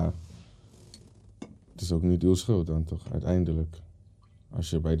 Maar ja, het is ook niet uw schuld dan toch, uiteindelijk. Als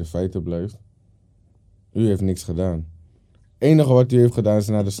je bij de feiten blijft. U heeft niks gedaan. Het enige wat u heeft gedaan is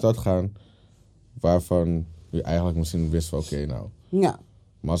naar de stad gaan. Waarvan u eigenlijk misschien wist van oké, nou. Ja.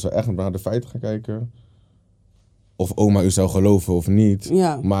 Maar als we echt naar de feiten gaan kijken. Of oma u zou geloven of niet.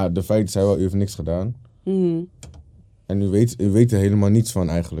 Ja. Maar de feiten zijn wel, u heeft niks gedaan. Mm. En u weet er helemaal niets van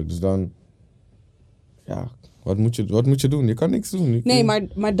eigenlijk. Dus dan, ja, wat moet je doen? Je kan niks doen. Nee,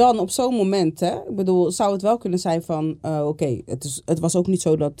 maar dan op zo'n moment, hè. Ik bedoel, zou het wel kunnen zijn van, oké, het was ook niet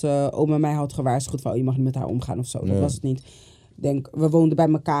zo dat oma mij had gewaarschuwd van, je mag niet met haar omgaan of zo. Nee. Dat was het niet. Ik denk, we woonden bij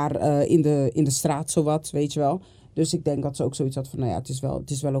elkaar in de straat, zowat, weet je wel. Dus ik denk dat ze ook zoiets had van, nou ja, het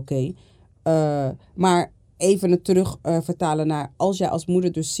is wel oké. Maar even het terug vertalen naar, als jij als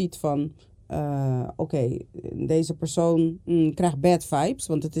moeder dus ziet van, oké, deze persoon krijgt bad vibes,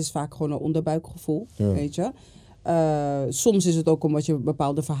 want het is vaak gewoon een onderbuikgevoel, weet je. Soms is het ook omdat je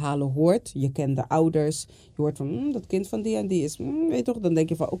bepaalde verhalen hoort. Je kent de ouders. Je hoort van, dat kind van die en die is, weet je toch. Dan denk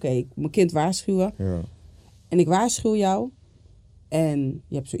je van, oké, mijn kind waarschuwen. Ja. En ik waarschuw jou. En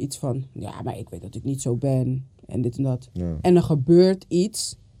je hebt zoiets van, ja, maar ik weet dat ik niet zo ben. En dit en dat. Ja. En er gebeurt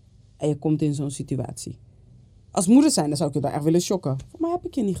iets. En je komt in zo'n situatie. Als moeder zijn, dan zou ik je daar echt willen shocken. Maar heb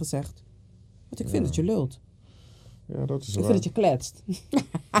ik je niet gezegd. Want ik vind dat je lult. Ja, dat is ik waar. vind dat je kletst.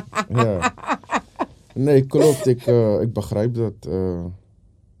 Ja. Nee, klopt. Ik begrijp dat.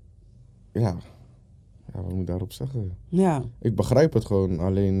 Ja, wat moet ik daarop zeggen? Ja. Ik begrijp het gewoon,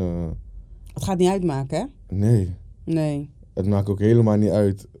 alleen... Het gaat niet uitmaken, hè? Nee. Nee. Het maakt ook helemaal niet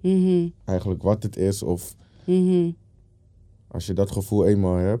uit Mm-hmm. eigenlijk wat het is. Of Mm-hmm. als je dat gevoel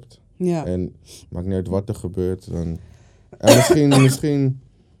eenmaal hebt. Ja. En maakt niet uit wat er gebeurt. Dan... En misschien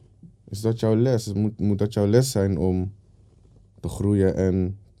is dat jouw les. Moet dat jouw les zijn om te groeien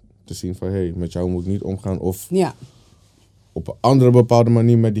en te zien van... Hé, met jou moet ik niet omgaan. Of op een andere bepaalde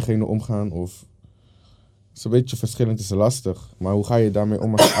manier met diegene omgaan. Of... Het is een beetje verschillend, het is lastig. Maar hoe ga je daarmee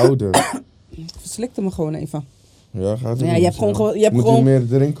om als ouder? Verslikte me gewoon even. Ja, gaat het Ja, niet. je hebt Moet gewoon je meer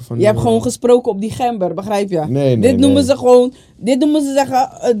drinken van je hebt gewoon gesproken op die gember, begrijp je? Nee. Dit noemen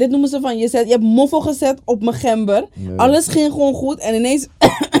ze van, je hebt moffel gezet op mijn gember. Nee. Alles ging gewoon goed en ineens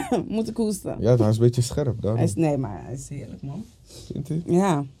moet ik hoesten. Ja, hij is een beetje scherp. Nee, maar hij is heerlijk, man. Vindt hij?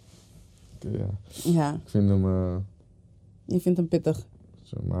 Ja. Ja. Ik vind hem... Je vindt hem pittig.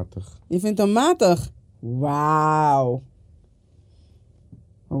 Zo matig. Je vindt hem matig? Wauw.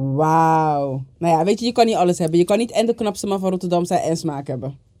 Nou ja, weet je, je kan niet alles hebben. Je kan niet en de knapste man van Rotterdam zijn en smaak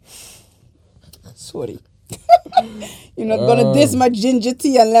hebben. Sorry. You're not gonna diss my ginger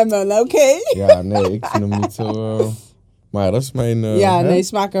tea and lemon, okay? Ja, nee, ik vind hem niet zo... Maar ja, dat is mijn... nee,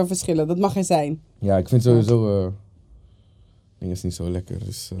 smaken verschillen. Dat mag er zijn. Ja, ik vind sowieso... dingen is niet zo lekker,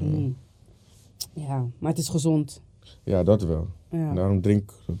 dus... Ja, maar het is gezond. Ja, dat wel. Ja. Daarom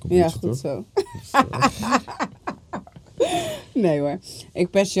drink ik ook een Ja, beetje, goed toch? zo. Nee hoor, ik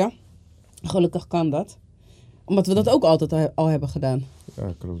pest je. Gelukkig kan dat. Omdat we dat ook altijd al hebben gedaan.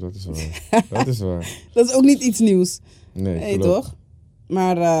 Ja, klopt, dat is waar. Dat is waar. Dat is ook niet iets nieuws. Nee, klopt. Toch?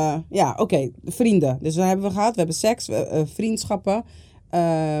 Maar oké, vrienden. Dus dat hebben we gehad. We hebben seks, vriendschappen.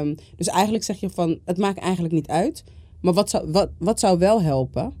 Dus eigenlijk zeg je van, het maakt eigenlijk niet uit. Maar wat zou wel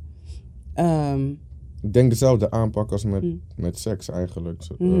helpen? Ik denk dezelfde aanpak als met seks eigenlijk.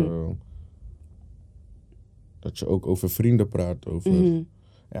 Dat je ook over vrienden praat.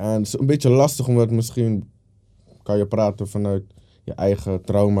 Ja, het is een beetje lastig, omdat misschien kan je praten vanuit je eigen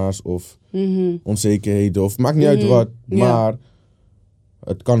trauma's of onzekerheden. Of maakt niet uit wat, maar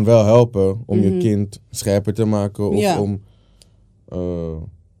het kan wel helpen om je kind scherper te maken. Of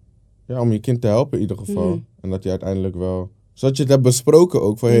om je kind te helpen in ieder geval. En dat je uiteindelijk wel... Zodat je het hebt besproken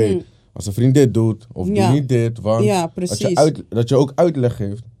ook van... Hey, als een vriend dit doet, of doe niet dit. Want ja, precies. dat je ook uitleg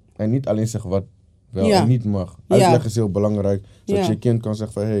geeft. En niet alleen zegt wel en niet mag. Uitleg is heel belangrijk, zodat je kind kan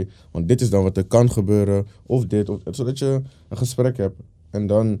zeggen van hé, want dit is dan wat er kan gebeuren, of dit, zodat je een gesprek hebt. En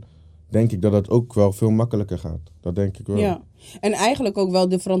dan denk ik dat het ook wel veel makkelijker gaat. Dat denk ik wel. Ja, en eigenlijk ook wel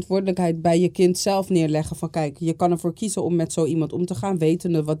de verantwoordelijkheid bij je kind zelf neerleggen. Van kijk, je kan ervoor kiezen om met zo iemand om te gaan,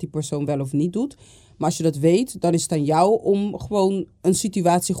 wetende wat die persoon wel of niet doet. Maar als je dat weet, dan is het aan jou om gewoon een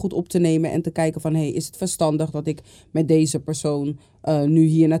situatie goed op te nemen en te kijken van, is het verstandig dat ik met deze persoon nu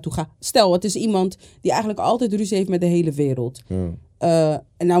hier naartoe ga? Stel, het is iemand die eigenlijk altijd ruzie heeft met de hele wereld. Ja.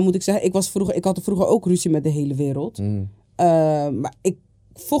 En nou moet ik zeggen, ik had vroeger ook ruzie met de hele wereld. Maar ik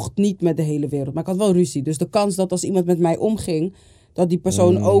vocht niet met de hele wereld, maar ik had wel ruzie. Dus de kans dat als iemand met mij omging, dat die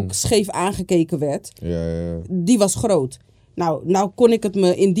persoon ook scheef aangekeken werd, die was groot. Nou kon ik het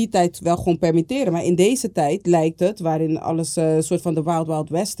me in die tijd wel gewoon permitteren. Maar in deze tijd lijkt het, waarin alles een soort van de Wild Wild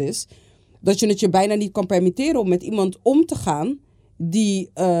West is, dat je het je bijna niet kan permitteren om met iemand om te gaan die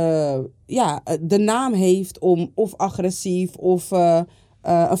de naam heeft om of agressief of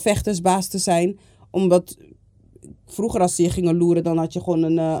een vechtersbaas te zijn. Omdat vroeger als ze je gingen loeren, dan had je gewoon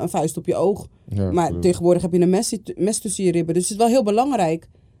een vuist op je oog. Ja, maar tegenwoordig heb je een mes tussen je ribben. Dus het is wel heel belangrijk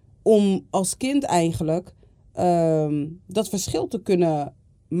om als kind eigenlijk dat verschil te kunnen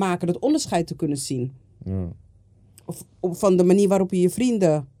maken, dat onderscheid te kunnen zien. Ja. Of van de manier waarop je je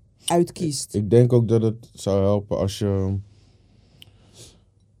vrienden uitkiest. Ik denk ook dat het zou helpen als je,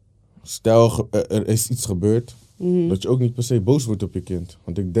 stel er is iets gebeurd, dat je ook niet per se boos wordt op je kind.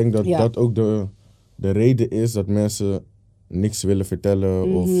 Want ik denk dat dat ook de reden is dat mensen niks willen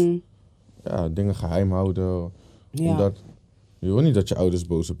vertellen of dingen geheim houden. Ja. Omdat je wil niet dat je ouders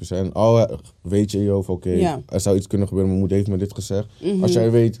boos op je zijn. Al weet je in je hoofd, er zou iets kunnen gebeuren, mijn moeder heeft me dit gezegd. Als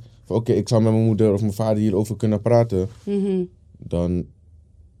jij weet van ik zou met mijn moeder of mijn vader hierover kunnen praten, dan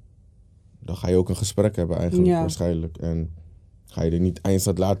ga je ook een gesprek hebben eigenlijk waarschijnlijk. En ga je er niet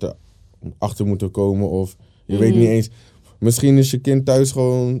eindstand later achter moeten komen of je weet niet eens. Misschien is je kind thuis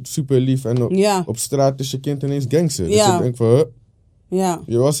gewoon super lief en op straat is je kind ineens gangster. Dus je denkt van,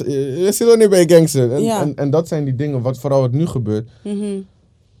 je zit wel niet bij gangster. En dat zijn die dingen, wat nu gebeurt.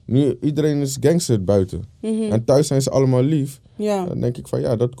 Nu, iedereen is gangster buiten. En thuis zijn ze allemaal lief. Dan denk ik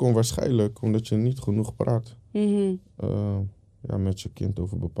van, dat komt waarschijnlijk omdat je niet genoeg praat. Met je kind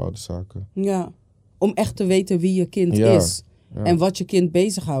over bepaalde zaken. Ja, om echt te weten wie je kind is. Ja. En wat je kind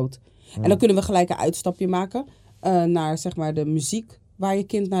bezighoudt. En dan kunnen we gelijk een uitstapje maken naar zeg maar de muziek waar je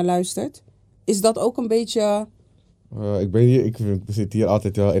kind naar luistert. Is dat ook een beetje... Ik zit hier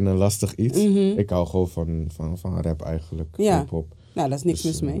altijd wel in een lastig iets. Ik hou gewoon van rap eigenlijk, hip-hop. Nou, daar is niks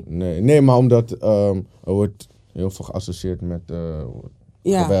mis mee. Nee, maar omdat er wordt heel veel geassocieerd met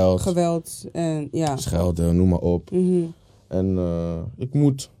geweld en schelden, noem maar op. En ik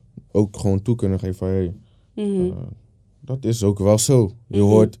moet ook gewoon toe kunnen geven van dat is ook wel zo. Je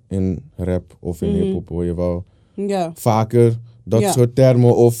hoort in rap of in hip-hop hoor je wel vaker dat soort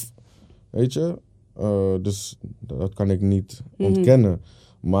termen of weet je. Dus dat kan ik niet ontkennen.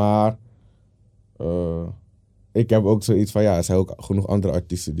 Maar ik heb ook zoiets van er zijn ook genoeg andere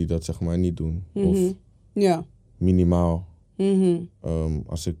artiesten die dat zeg maar niet doen. Of minimaal.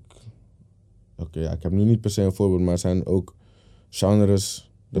 Als ik ik heb nu niet per se een voorbeeld, maar er zijn ook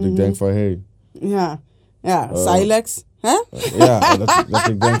genres dat ik denk van Silex, hè? Dat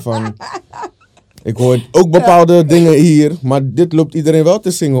ik denk van, ik hoor ook bepaalde dingen hier, maar dit loopt iedereen wel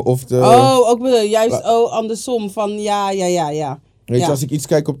te zingen. Of ook juist andersom van Weet je, als ik iets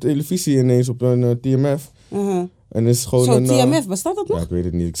kijk op televisie ineens op een TMF, en is gewoon TMF, bestaat dat nog? Ja, ik weet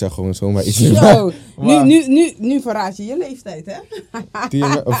het niet. Ik zeg gewoon zomaar iets. Nu verraad je je leeftijd, hè?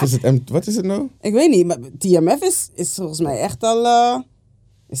 TMF, of is het wat is het nou? Ik weet niet, maar TMF is volgens mij echt al...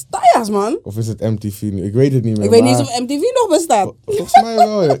 is tajas, man. Of is het MTV nu? Ik weet het niet meer. Ik weet niet eens of MTV nog bestaat. Volgens mij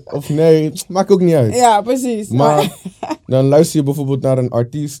wel. Of nee, maakt ook niet uit. Ja, precies. Maar dan luister je bijvoorbeeld naar een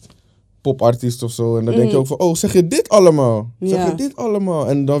artiest, popartiest of zo. En dan denk je ook van, zeg je dit allemaal? Zeg je dit allemaal?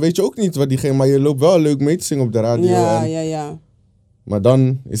 En dan weet je ook niet wat diegene... Maar je loopt wel leuk mee te zingen op de radio. Ja. Maar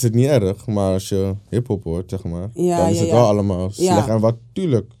dan is het niet erg. Maar als je hiphop hoort, zeg maar, dan is het wel allemaal slecht. En wat,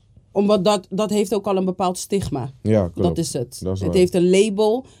 tuurlijk. Omdat dat heeft ook al een bepaald stigma. Ja, klopt. Dat is het. Het heeft een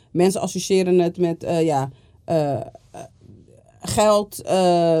label. Mensen associëren het met geld,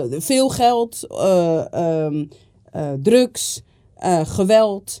 veel geld, drugs,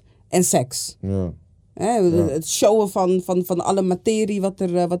 geweld en seks. Ja. Het showen van alle materie wat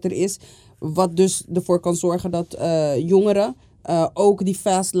er is. Wat dus ervoor kan zorgen dat jongeren ook die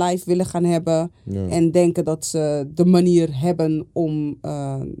fast life willen gaan hebben. Ja. En denken dat ze de manier hebben om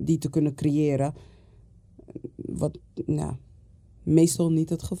die te kunnen creëren. Wat meestal niet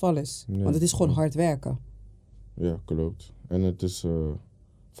het geval is. Nee. Want het is gewoon hard werken. Ja, klopt. En het is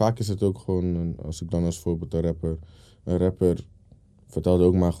vaak is het ook gewoon, als ik dan als voorbeeld een rapper vertelde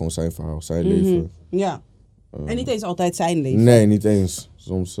ook maar gewoon zijn verhaal, zijn leven. Ja, en niet eens altijd zijn leven. Nee, niet eens.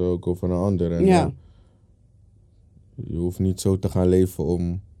 Soms ook over een ander. En, ja. Je hoeft niet zo te gaan leven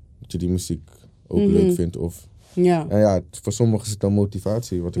omdat je die muziek ook leuk vindt. En ja, voor sommigen is het dan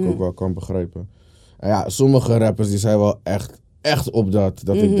motivatie, wat ik ook wel kan begrijpen. En ja, sommige rappers die zijn wel echt op dat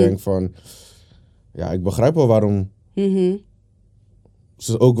ik denk van... Ja, ik begrijp wel waarom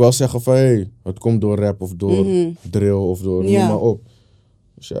ze ook wel zeggen van... Hey, het komt door rap of door drill of door noem maar op.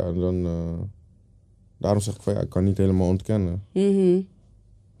 Dus ja, dan... daarom zeg ik van ja, ik kan niet helemaal ontkennen.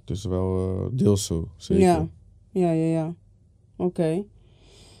 Het is wel deels zo, zeker. Ja.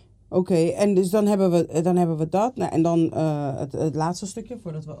 Oké, en dus dan hebben we dat. Nou, en dan het laatste stukje,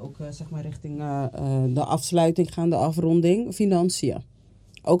 voordat we ook zeg maar richting de afsluiting gaan, de afronding. Financiën.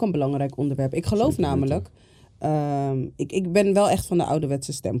 Ook een belangrijk onderwerp. Ik geloof zeker namelijk, ik ben wel echt van de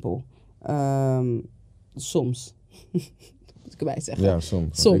ouderwetse stempel. Soms. Moet ik erbij zeggen. Ja,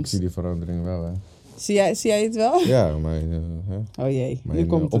 soms. Ik zie die verandering wel, hè. Zie jij het wel? Ja,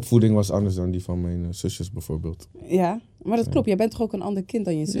 mijn opvoeding was anders dan die van mijn zusjes bijvoorbeeld. Ja, maar dat klopt. Jij bent toch ook een ander kind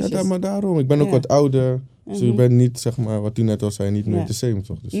dan je zusjes? Ja, maar daarom. Ik ben ook wat ouder. Dus u bent niet, zeg maar, wat u net al zei, niet meer de same,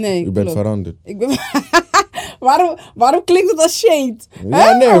 toch? Dus nee, u bent veranderd. Ik ben... waarom klinkt het als shade?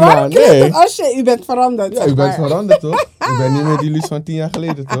 Ja, nee, waarom klinkt het als shade? U bent veranderd. Ja, u bent veranderd, toch? U bent niet meer die Luus van 10 jaar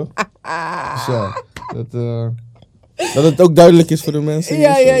geleden, toch? Dus ja, dat het ook duidelijk is voor de mensen.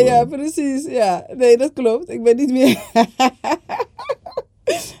 Ja, precies. Ja, nee, dat klopt. Ik ben niet meer...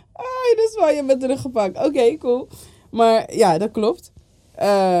 dat is wel, je bent teruggepakt. Oké, cool. Maar ja, dat klopt.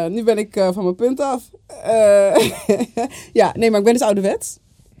 Nu ben ik van mijn punt af. Ja, nee, maar ik ben dus ouderwets.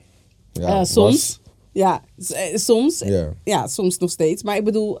 Ja, soms. Ja, soms. Yeah. Ja, soms nog steeds. Maar ik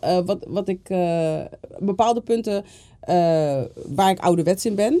bedoel, wat ik... bepaalde punten waar ik ouderwets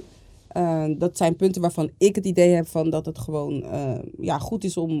in ben... dat zijn punten waarvan ik het idee heb van dat het gewoon goed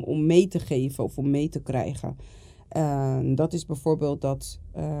is om mee te geven of om mee te krijgen. Dat is bijvoorbeeld dat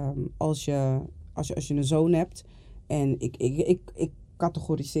als je een zoon hebt, en ik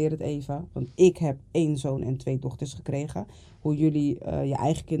categoriseer het even, want ik heb 1 zoon en 2 dochters gekregen. Hoe jullie je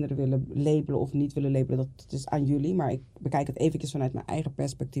eigen kinderen willen labelen of niet willen labelen, dat is aan jullie. Maar ik bekijk het eventjes vanuit mijn eigen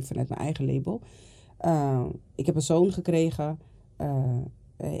perspectief, vanuit mijn eigen label. Ik heb een zoon gekregen...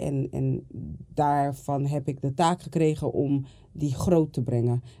 En daarvan heb ik de taak gekregen om die groot te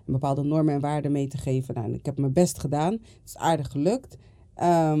brengen. Een bepaalde normen en waarden mee te geven. Nou, ik heb mijn best gedaan. Het is aardig gelukt.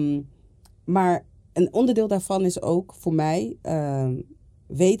 Maar een onderdeel daarvan is ook voor mij...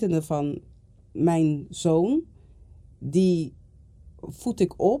 wetende van mijn zoon... die voed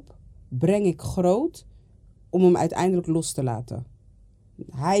ik op, breng ik groot... om hem uiteindelijk los te laten.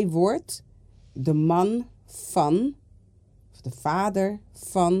 Hij wordt de man van... de vader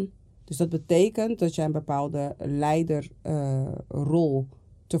van. Dus dat betekent dat jij een bepaalde leiderrol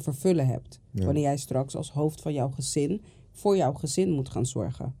te vervullen hebt. Ja. Wanneer jij straks als hoofd van jouw gezin voor jouw gezin moet gaan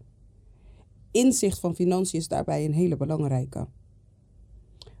zorgen. Inzicht van financiën is daarbij een hele belangrijke.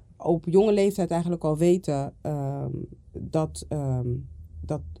 Op jonge leeftijd eigenlijk al weten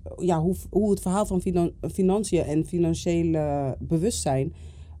hoe het verhaal van financiën en financiële bewustzijn,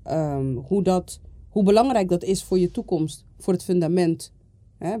 hoe belangrijk dat is voor je toekomst, voor het fundament.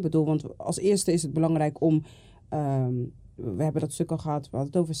 Want als eerste is het belangrijk om... we hebben dat stuk al gehad, we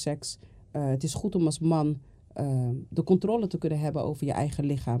hadden het over seks. Het is goed om als man de controle te kunnen hebben over je eigen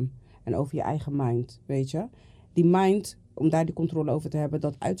lichaam. En over je eigen mind, weet je. Die mind, om daar die controle over te hebben,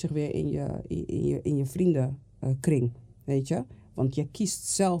 dat uit zich weer in je vriendenkring, weet je. Want je kiest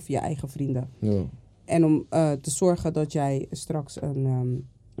zelf je eigen vrienden. Ja. En om te zorgen dat jij straks een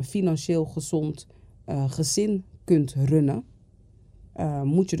financieel gezond... gezin kunt runnen,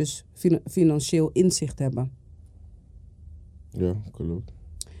 moet je dus financieel inzicht hebben. Ja, klopt.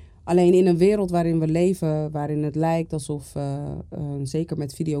 Alleen in een wereld waarin we leven, waarin het lijkt alsof, zeker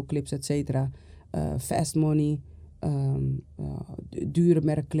met videoclips, et cetera, fast money, dure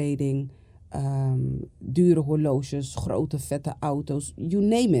merkkleding, dure horloges, grote vette auto's, you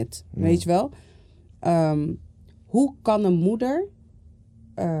name it, weet je wel. Hoe kan een moeder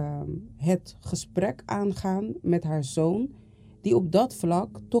het gesprek aangaan met haar zoon, die op dat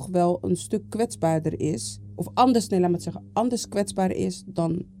vlak toch wel een stuk kwetsbaarder is, of anders kwetsbaarder is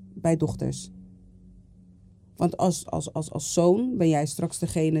dan bij dochters. Want als zoon ben jij straks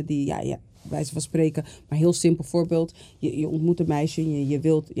degene die, wijze van spreken, maar heel simpel voorbeeld, je ontmoet een meisje en je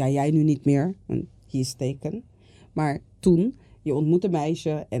wilt, jij nu niet meer, want he is taken, maar toen, je ontmoet een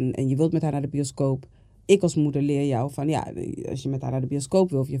meisje en je wilt met haar naar de bioscoop. Ik als moeder leer jou van, als je met haar naar de bioscoop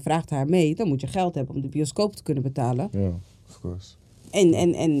wil of je vraagt haar mee, dan moet je geld hebben om de bioscoop te kunnen betalen. Ja, of course.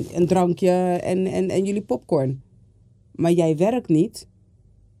 En een drankje en jullie popcorn. Maar jij werkt niet.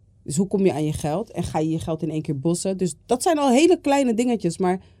 Dus hoe kom je aan je geld? En ga je je geld in één keer bossen? Dus dat zijn al hele kleine dingetjes.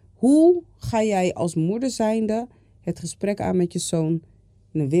 Maar hoe ga jij als moeder zijnde het gesprek aan met je zoon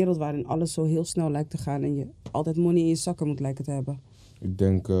in een wereld waarin alles zo heel snel lijkt te gaan en je altijd money in je zakken moet lijken te hebben? Ik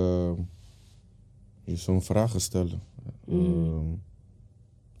denk je zo'n vragen stellen.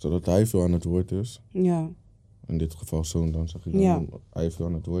 Zodat hij veel aan het woord is. Ja. In dit geval zoon dan, zeg ik dan. Ja. Hij veel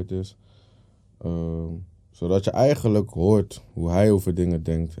aan het woord is. Zodat je eigenlijk hoort hoe hij over dingen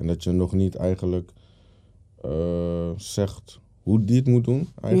denkt. En dat je nog niet eigenlijk zegt hoe die het moet doen,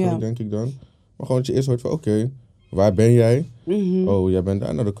 eigenlijk, denk ik dan. Maar gewoon dat je eerst hoort van, oké, waar ben jij? Mm-hmm. Oh, jij bent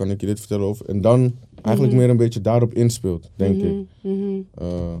daar, nou dan kan ik je dit vertellen over. En dan eigenlijk meer een beetje daarop inspeelt, denk ik. Mm-hmm.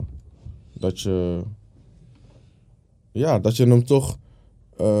 Dat je hem toch...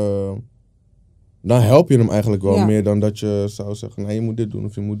 dan help je hem eigenlijk wel meer dan dat je zou zeggen, nee, je moet dit doen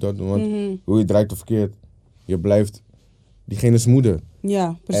of je moet dat doen. Want hoe je draait of verkeerd, je blijft diegene's moeder.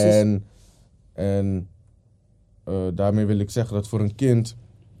 Ja, precies. En daarmee wil ik zeggen dat voor een kind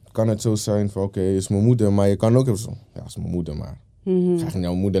kan het zo zijn van, oké, is mijn moeder, maar je kan ook even zo, ja, is mijn moeder, maar ga ik naar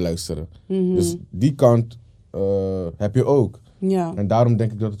jouw moeder luisteren. Dus die kant heb je ook. Ja. En daarom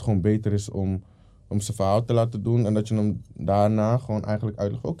denk ik dat het gewoon beter is om zijn verhaal te laten doen en dat je hem daarna gewoon eigenlijk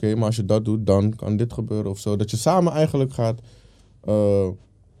uitlegt, oké, maar als je dat doet, dan kan dit gebeuren of zo. Dat je samen eigenlijk gaat,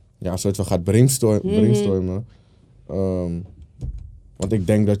 een soort van gaat brainstormen. Want ik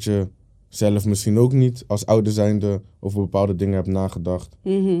denk dat je zelf misschien ook niet als ouder zijnde over bepaalde dingen hebt nagedacht.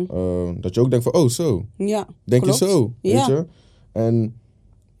 Dat je ook denkt van, oh zo, denk klopt. je zo, weet je? En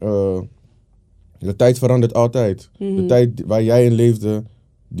de tijd verandert altijd. De tijd waar jij in leefde,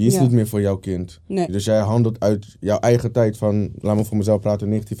 die is niet meer voor jouw kind. Nee. Dus jij handelt uit jouw eigen tijd van, laat me voor mezelf praten,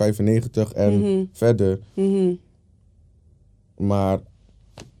 1995 en verder. Maar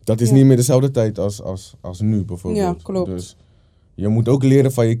dat is niet meer dezelfde tijd als nu bijvoorbeeld. Ja, klopt. Dus je moet ook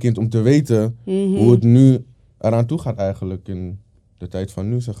leren van je kind om te weten hoe het nu eraan toe gaat eigenlijk in de tijd van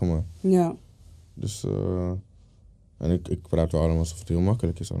nu, zeg maar. Ja. Dus, en ik praat wel allemaal alsof het heel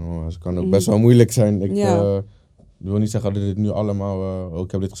makkelijk is allemaal. Dus het kan ook best wel moeilijk zijn. Ik wil niet zeggen dat dit nu allemaal,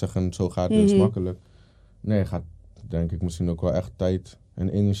 ik heb dit gezegd en zo gaat, dus makkelijk. Nee, gaat denk ik misschien ook wel echt tijd en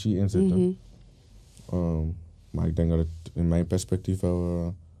energie in zitten. Maar ik denk dat het in mijn perspectief wel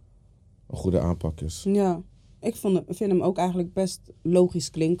een goede aanpak is. Ja, ik vind hem ook eigenlijk best logisch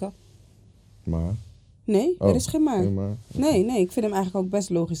klinken. Maar? Nee, er is geen maar. Nee, Nee, ik vind hem eigenlijk ook best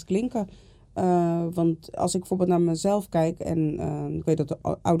logisch klinken. Want als ik bijvoorbeeld naar mezelf kijk, en ik weet dat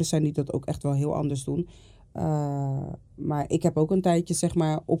er ouders zijn die dat ook echt wel heel anders doen. Maar ik heb ook een tijdje, zeg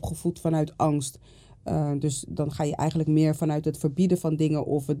maar, opgevoed vanuit angst. Dus dan ga je eigenlijk meer vanuit het verbieden van dingen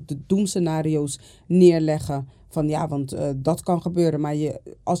of de doemscenario's neerleggen. Van ja, want dat kan gebeuren. Maar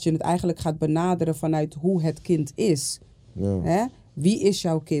als je het eigenlijk gaat benaderen vanuit hoe het kind is. Hè? Wie is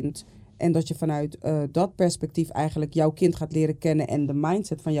jouw kind? En dat je vanuit dat perspectief eigenlijk jouw kind gaat leren kennen en de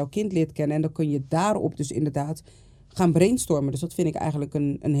mindset van jouw kind leert kennen. En dan kun je daarop dus inderdaad gaan brainstormen. Dus dat vind ik eigenlijk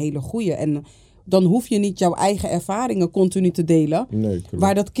een hele goeie. En dan hoef je niet jouw eigen ervaringen continu te delen. Nee,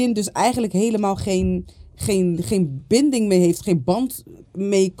 waar dat kind dus eigenlijk helemaal geen binding mee heeft, geen band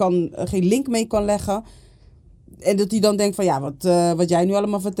mee kan, geen link mee kan leggen. En dat hij dan denkt van ja, wat jij nu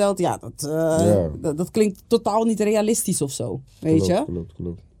allemaal vertelt, dat klinkt totaal niet realistisch of zo. Weet je? Klopt.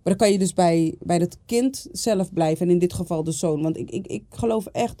 Maar dan kan je dus bij het kind zelf blijven. En in dit geval de zoon. Want ik geloof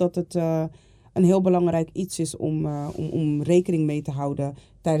echt dat het een heel belangrijk iets is om rekening mee te houden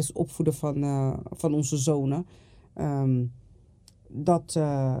tijdens het opvoeden van onze zonen.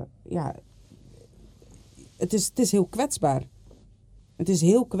 Het is heel kwetsbaar. Het is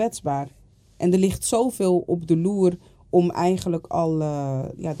heel kwetsbaar. En er ligt zoveel op de loer om eigenlijk al,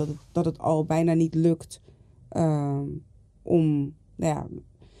 dat het al bijna niet lukt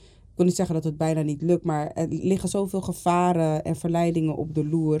ik wil niet zeggen dat het bijna niet lukt, maar er liggen zoveel gevaren en verleidingen op de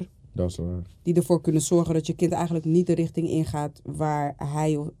loer. Dat is waar. Die ervoor kunnen zorgen dat je kind eigenlijk niet de richting ingaat waar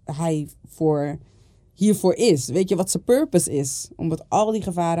hij hiervoor is. Weet je wat zijn purpose is? Omdat al die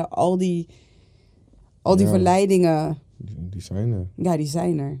gevaren, al die verleidingen... Die zijn er. Ja, die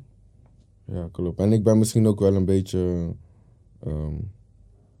zijn er. Ja, klopt. En ik ben misschien ook wel een beetje...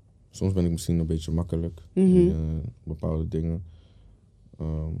 soms ben ik misschien een beetje makkelijk in bepaalde dingen.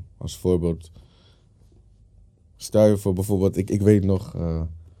 Als voorbeeld, stel je voor bijvoorbeeld, ik weet nog,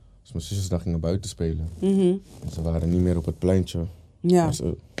 als mijn zusjes dan gingen buiten spelen. Ze waren niet meer op het pleintje waar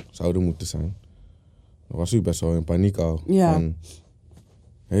ze zouden moeten zijn. Dan was u best wel in paniek al. Ja. Van,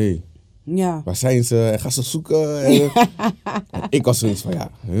 waar zijn ze? En ga ze zoeken? En ik was zoiets van,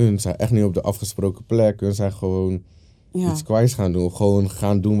 hun zijn echt niet op de afgesproken plek. Hun zijn gewoon iets kwijts gaan doen. Of gewoon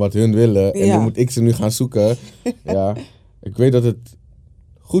gaan doen wat hun willen. En dan moet ik ze nu gaan zoeken. Ja, ik weet dat het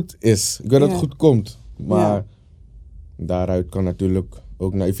goed is. Ik weet dat het goed komt. Maar daaruit kan natuurlijk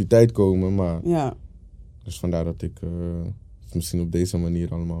ook naïviteit komen. Maar dus vandaar dat ik het misschien op deze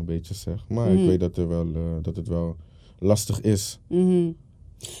manier allemaal een beetje zeg. Maar ik weet dat het wel lastig is. Mm-hmm.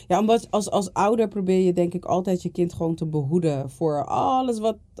 Ja, omdat als ouder probeer je denk ik altijd je kind gewoon te behoeden voor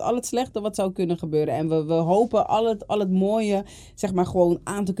al het slechte wat zou kunnen gebeuren. En we hopen al het mooie zeg maar gewoon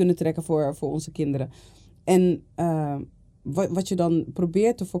aan te kunnen trekken voor onze kinderen. En wat je dan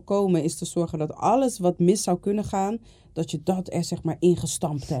probeert te voorkomen is te zorgen dat alles wat mis zou kunnen gaan, dat je dat er zeg maar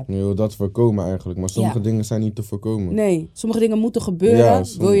ingestampt hebt. Je wil dat voorkomen eigenlijk, maar sommige dingen zijn niet te voorkomen. Nee, sommige dingen moeten gebeuren,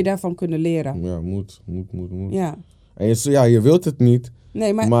 wil je daarvan kunnen leren. Ja, moet. Ja. En je wilt het niet.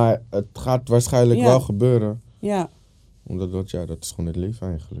 Nee, maar het gaat waarschijnlijk wel gebeuren. Ja. Omdat dat is gewoon het leven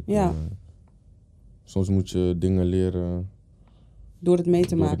eigenlijk. Ja. Soms moet je dingen leren. Door het mee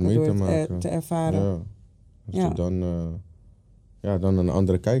te maken, door het te ervaren. Ja. Als je dan een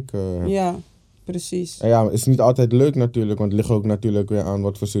andere kijk hebt. Ja, precies. En het is niet altijd leuk natuurlijk, want het ligt ook natuurlijk weer aan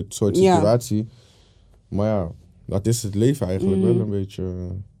wat voor soort situatie. Maar dat is het leven eigenlijk wel een beetje.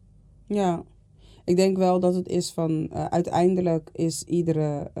 Ja. Ik denk wel dat het is van, uiteindelijk is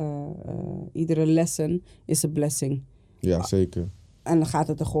iedere lesson is een blessing. Ja, zeker. En dan gaat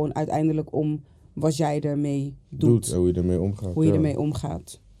het er gewoon uiteindelijk om wat jij ermee doet. En hoe je ermee omgaat. Hoe je ermee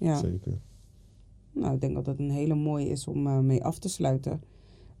omgaat. Ja. Zeker. Nou, ik denk dat het een hele mooie is om mee af te sluiten.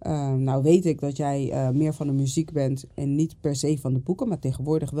 Nou weet ik dat jij meer van de muziek bent en niet per se van de boeken, maar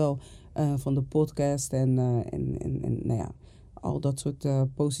tegenwoordig wel van de podcast en nou ja, al dat soort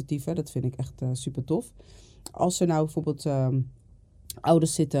positieve. Dat vind ik echt super tof. Als er nou bijvoorbeeld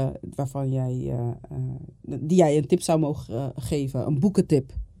ouders zitten waarvan die jij een tip zou mogen geven, een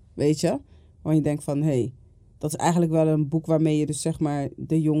boekentip, weet je? Waar je denkt van, hey, dat is eigenlijk wel een boek waarmee je dus zeg maar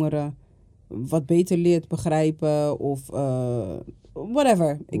de jongeren wat beter leert begrijpen of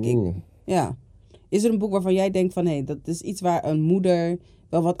whatever. Ja. Is er een boek waarvan jij denkt van, hey, dat is iets waar een moeder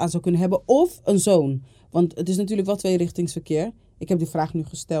wel wat aan zou kunnen hebben of een zoon? Want het is natuurlijk wel tweerichtingsverkeer. Ik heb die vraag nu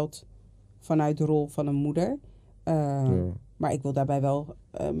gesteld vanuit de rol van een moeder. Maar ik wil daarbij wel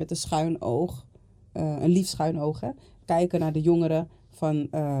met een schuin oog, een lief schuin oog, kijken naar de jongeren van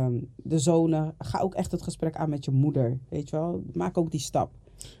de zonen. Ga ook echt het gesprek aan met je moeder, weet je wel. Maak ook die stap.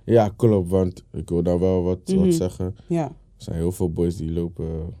 Ja, klopt, want ik wil daar wel wat zeggen. Ja. Er zijn heel veel boys die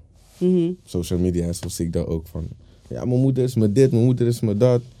lopen op social media en zo zie ik daar ook van. Ja, mijn moeder is me dit, mijn moeder is me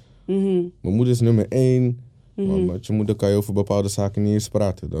dat. Mijn moeder is nummer 1. Maar met je moeder kan je over bepaalde zaken niet eens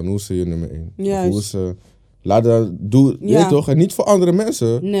praten. Dan hoe ze je nummer 1. Juist. Doe toch? En niet voor andere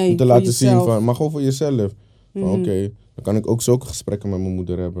mensen om te laten jezelf zien van, maar gewoon voor jezelf. Oké, dan kan ik ook zulke gesprekken met mijn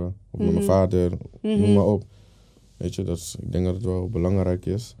moeder hebben. Of met mijn vader, noem maar op. Weet je, ik denk dat het wel belangrijk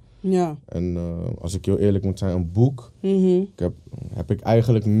is. Ja. En als ik heel eerlijk moet zijn, een boek heb ik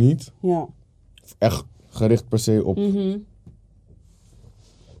eigenlijk niet echt gericht per se op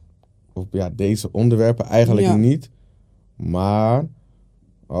deze onderwerpen. Eigenlijk niet. Maar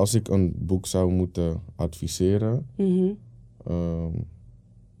als ik een boek zou moeten adviseren.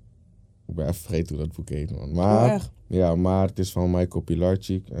 Ik ben even vergeten hoe dat boek heet, man. Maar, maar het is van Michael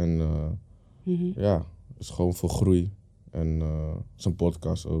Pilarczyk. En het is gewoon voor groei. En zijn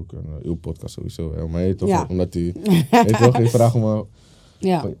podcast ook. En uw podcast sowieso. Maar je toch, omdat hij... je toch, je vraagt me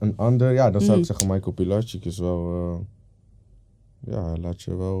een ander. Ja, dan zou ik zeggen Michael Pilarczyk is wel... laat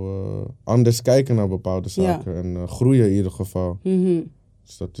je wel anders kijken naar bepaalde zaken. En groeien in ieder geval.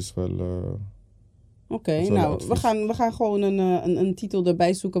 Dus dat is wel... Oké, nou, we gaan gewoon een titel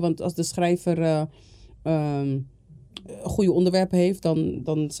erbij zoeken. Want als de schrijver goede onderwerpen heeft,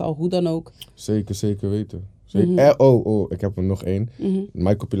 dan zal hoe dan ook... Zeker weten. Ik heb er nog één.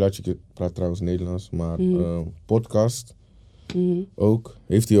 Michael Pilarczyk praat trouwens Nederlands, maar podcast ook.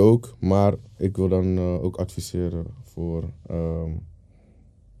 Heeft hij ook. Maar ik wil dan ook adviseren voor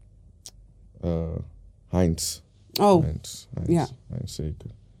Heinz. Heinz, zeker.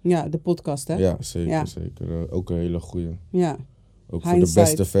 Ja, de podcast, hè? Ja, zeker. Ook een hele goeie. Ja. Ook voor de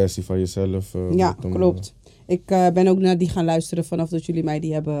beste versie van jezelf. Klopt. Ik ben ook naar die gaan luisteren vanaf dat jullie mij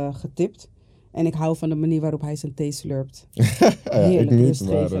die hebben getipt. En ik hou van de manier waarop hij zijn thee slurpt. Heerlijk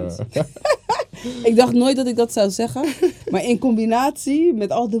rustgevend. Ik dacht nooit dat ik dat zou zeggen. Maar in combinatie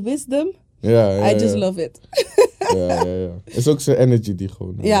met al de wisdom, I just love it. Het is ook zijn energy die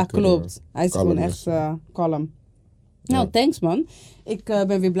gewoon... klopt. Hij is gewoon echt kalm. Nou, thanks man. Ik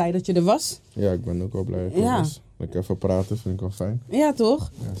ben weer blij dat je er was. Ja, ik ben ook wel blij dat je er was. Lekker even praten, vind ik wel fijn. Ja,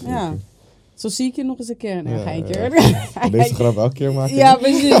 toch? Ja. Zo zie ik je nog eens een keer. Nee, geintje. Ja. Deze grap elke keer maken. Ja,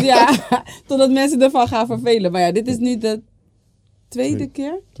 precies, ja. Totdat mensen ervan gaan vervelen. Maar ja, dit is nu de tweede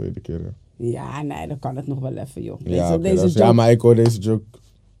keer. Tweede keer, ja. Ja, nee, dan kan het nog wel even, joh. Ja, maar ik hoor deze joke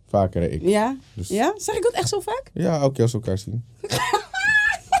vaker, ik. Ja? Dus, Ja? Zeg ik dat echt zo vaak? Ja, elke keer als we elkaar zien.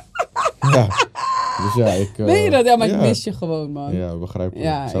 Ja. Dus ja, ik... Weet je dat? Ja, maar ik mis je gewoon, man. Ja, begrijp ik.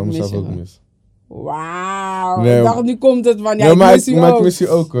 Ja, ik zou mezelf ook missen. Wauw. Nee, ik dacht, nu komt het, man. Ja, nee, maar ik mis je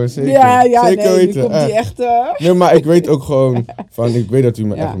ook, hoor. Zeker. Ja, zeker nee, weten. nu komt die echt... Nee, maar ik weet ook gewoon van... Ik weet dat u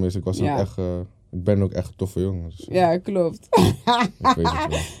me echt mist. Ik was ook Ja. echt... ik ben ook echt een toffe jongen. Dus, Ja, klopt. ik weet het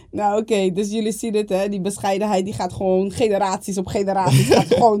wel. Nou, oké. Dus jullie zien het, hè. Die bescheidenheid, die gaat gewoon generaties op generaties.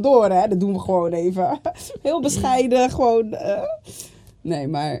 Gaat gewoon door, hè. Dat doen we gewoon even. Heel bescheiden, gewoon... Nee,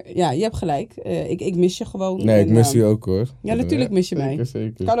 maar ja, je hebt gelijk. Ik mis je gewoon. Nee, ik mis je ook, hoor. Ja, natuurlijk mis je mij.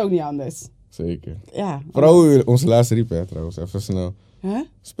 Zeker. Kan ook niet anders. Zeker. Ja. Vooral hoe je onze laatste riep, hè, trouwens. Even snel. Huh?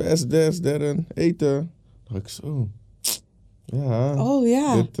 Spes, des, derren, eten. Dacht ik zo. Ja. Oh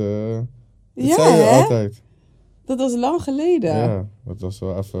ja. Dit Ja, zei je hè? altijd. Dat was lang geleden. Ja, dat was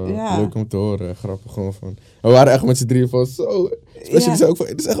wel even Ja. leuk om te horen. Grappig gewoon van. We waren echt met z'n drieën van zo. Speciaal zei ook van,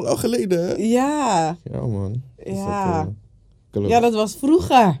 het is echt lang geleden, hè? Ja. Ja, man. Dus Ja. klopt. Ja, dat was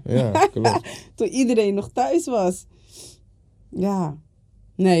vroeger. Ja, klopt. Toen iedereen nog thuis was. Ja.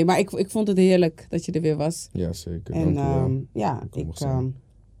 Nee, maar ik vond het heerlijk dat je er weer was. Ja, zeker. En Dank u wel. ja, Dat mag zijn.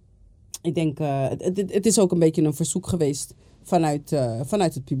 ik denk, het is ook een beetje een verzoek geweest vanuit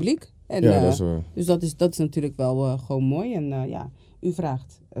het publiek. En, Ja, dat is wel. dus dat is natuurlijk wel gewoon mooi. En ja, u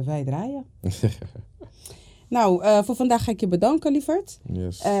vraagt, wij draaien. Nou, voor vandaag ga ik je bedanken, lieverd.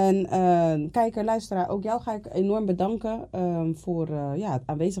 Yes. En kijker, luisteraar, ook jou ga ik enorm bedanken voor het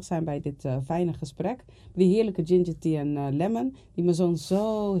aanwezig zijn bij dit fijne gesprek. Die heerlijke ginger tea en lemon, die mijn zoon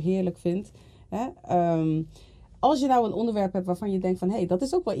zo heerlijk vindt. Hè? Als je nou een onderwerp hebt waarvan je denkt van... hey, dat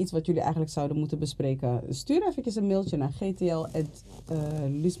is ook wel iets wat jullie eigenlijk zouden moeten bespreken. Stuur eventjes een mailtje naar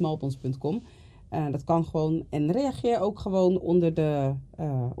gtl@luusmalbons.com. Dat kan gewoon. En reageer ook gewoon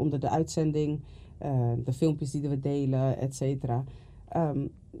onder de uitzending. De filmpjes die we delen, et cetera.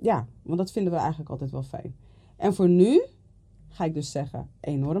 Ja, want dat vinden we eigenlijk altijd wel fijn. En voor nu ga ik dus zeggen,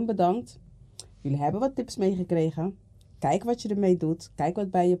 enorm bedankt. Jullie hebben wat tips meegekregen. Kijk wat je ermee doet. Kijk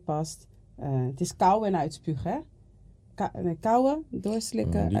wat bij je past. Het is kauwen en uitspugen, hè? Kauwen,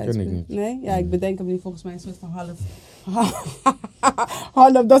 doorslikken, die ken uitspugen. ik niet. Nee? Ja, ik bedenk hem nu volgens mij een soort van half.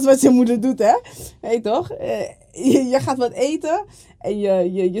 Half, dat is wat je moeder doet, hè? Hey, toch? Je gaat wat eten en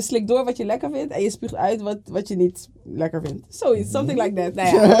je slikt door wat je lekker vindt en je spuugt uit wat je niet lekker vindt. Zoiets, something like that.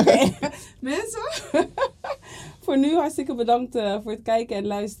 Nou ja, oké. Mensen, voor nu hartstikke bedankt voor het kijken en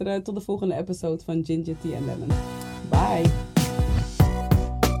luisteren. Tot de volgende episode van Ginger Tea and Lemon. Bye!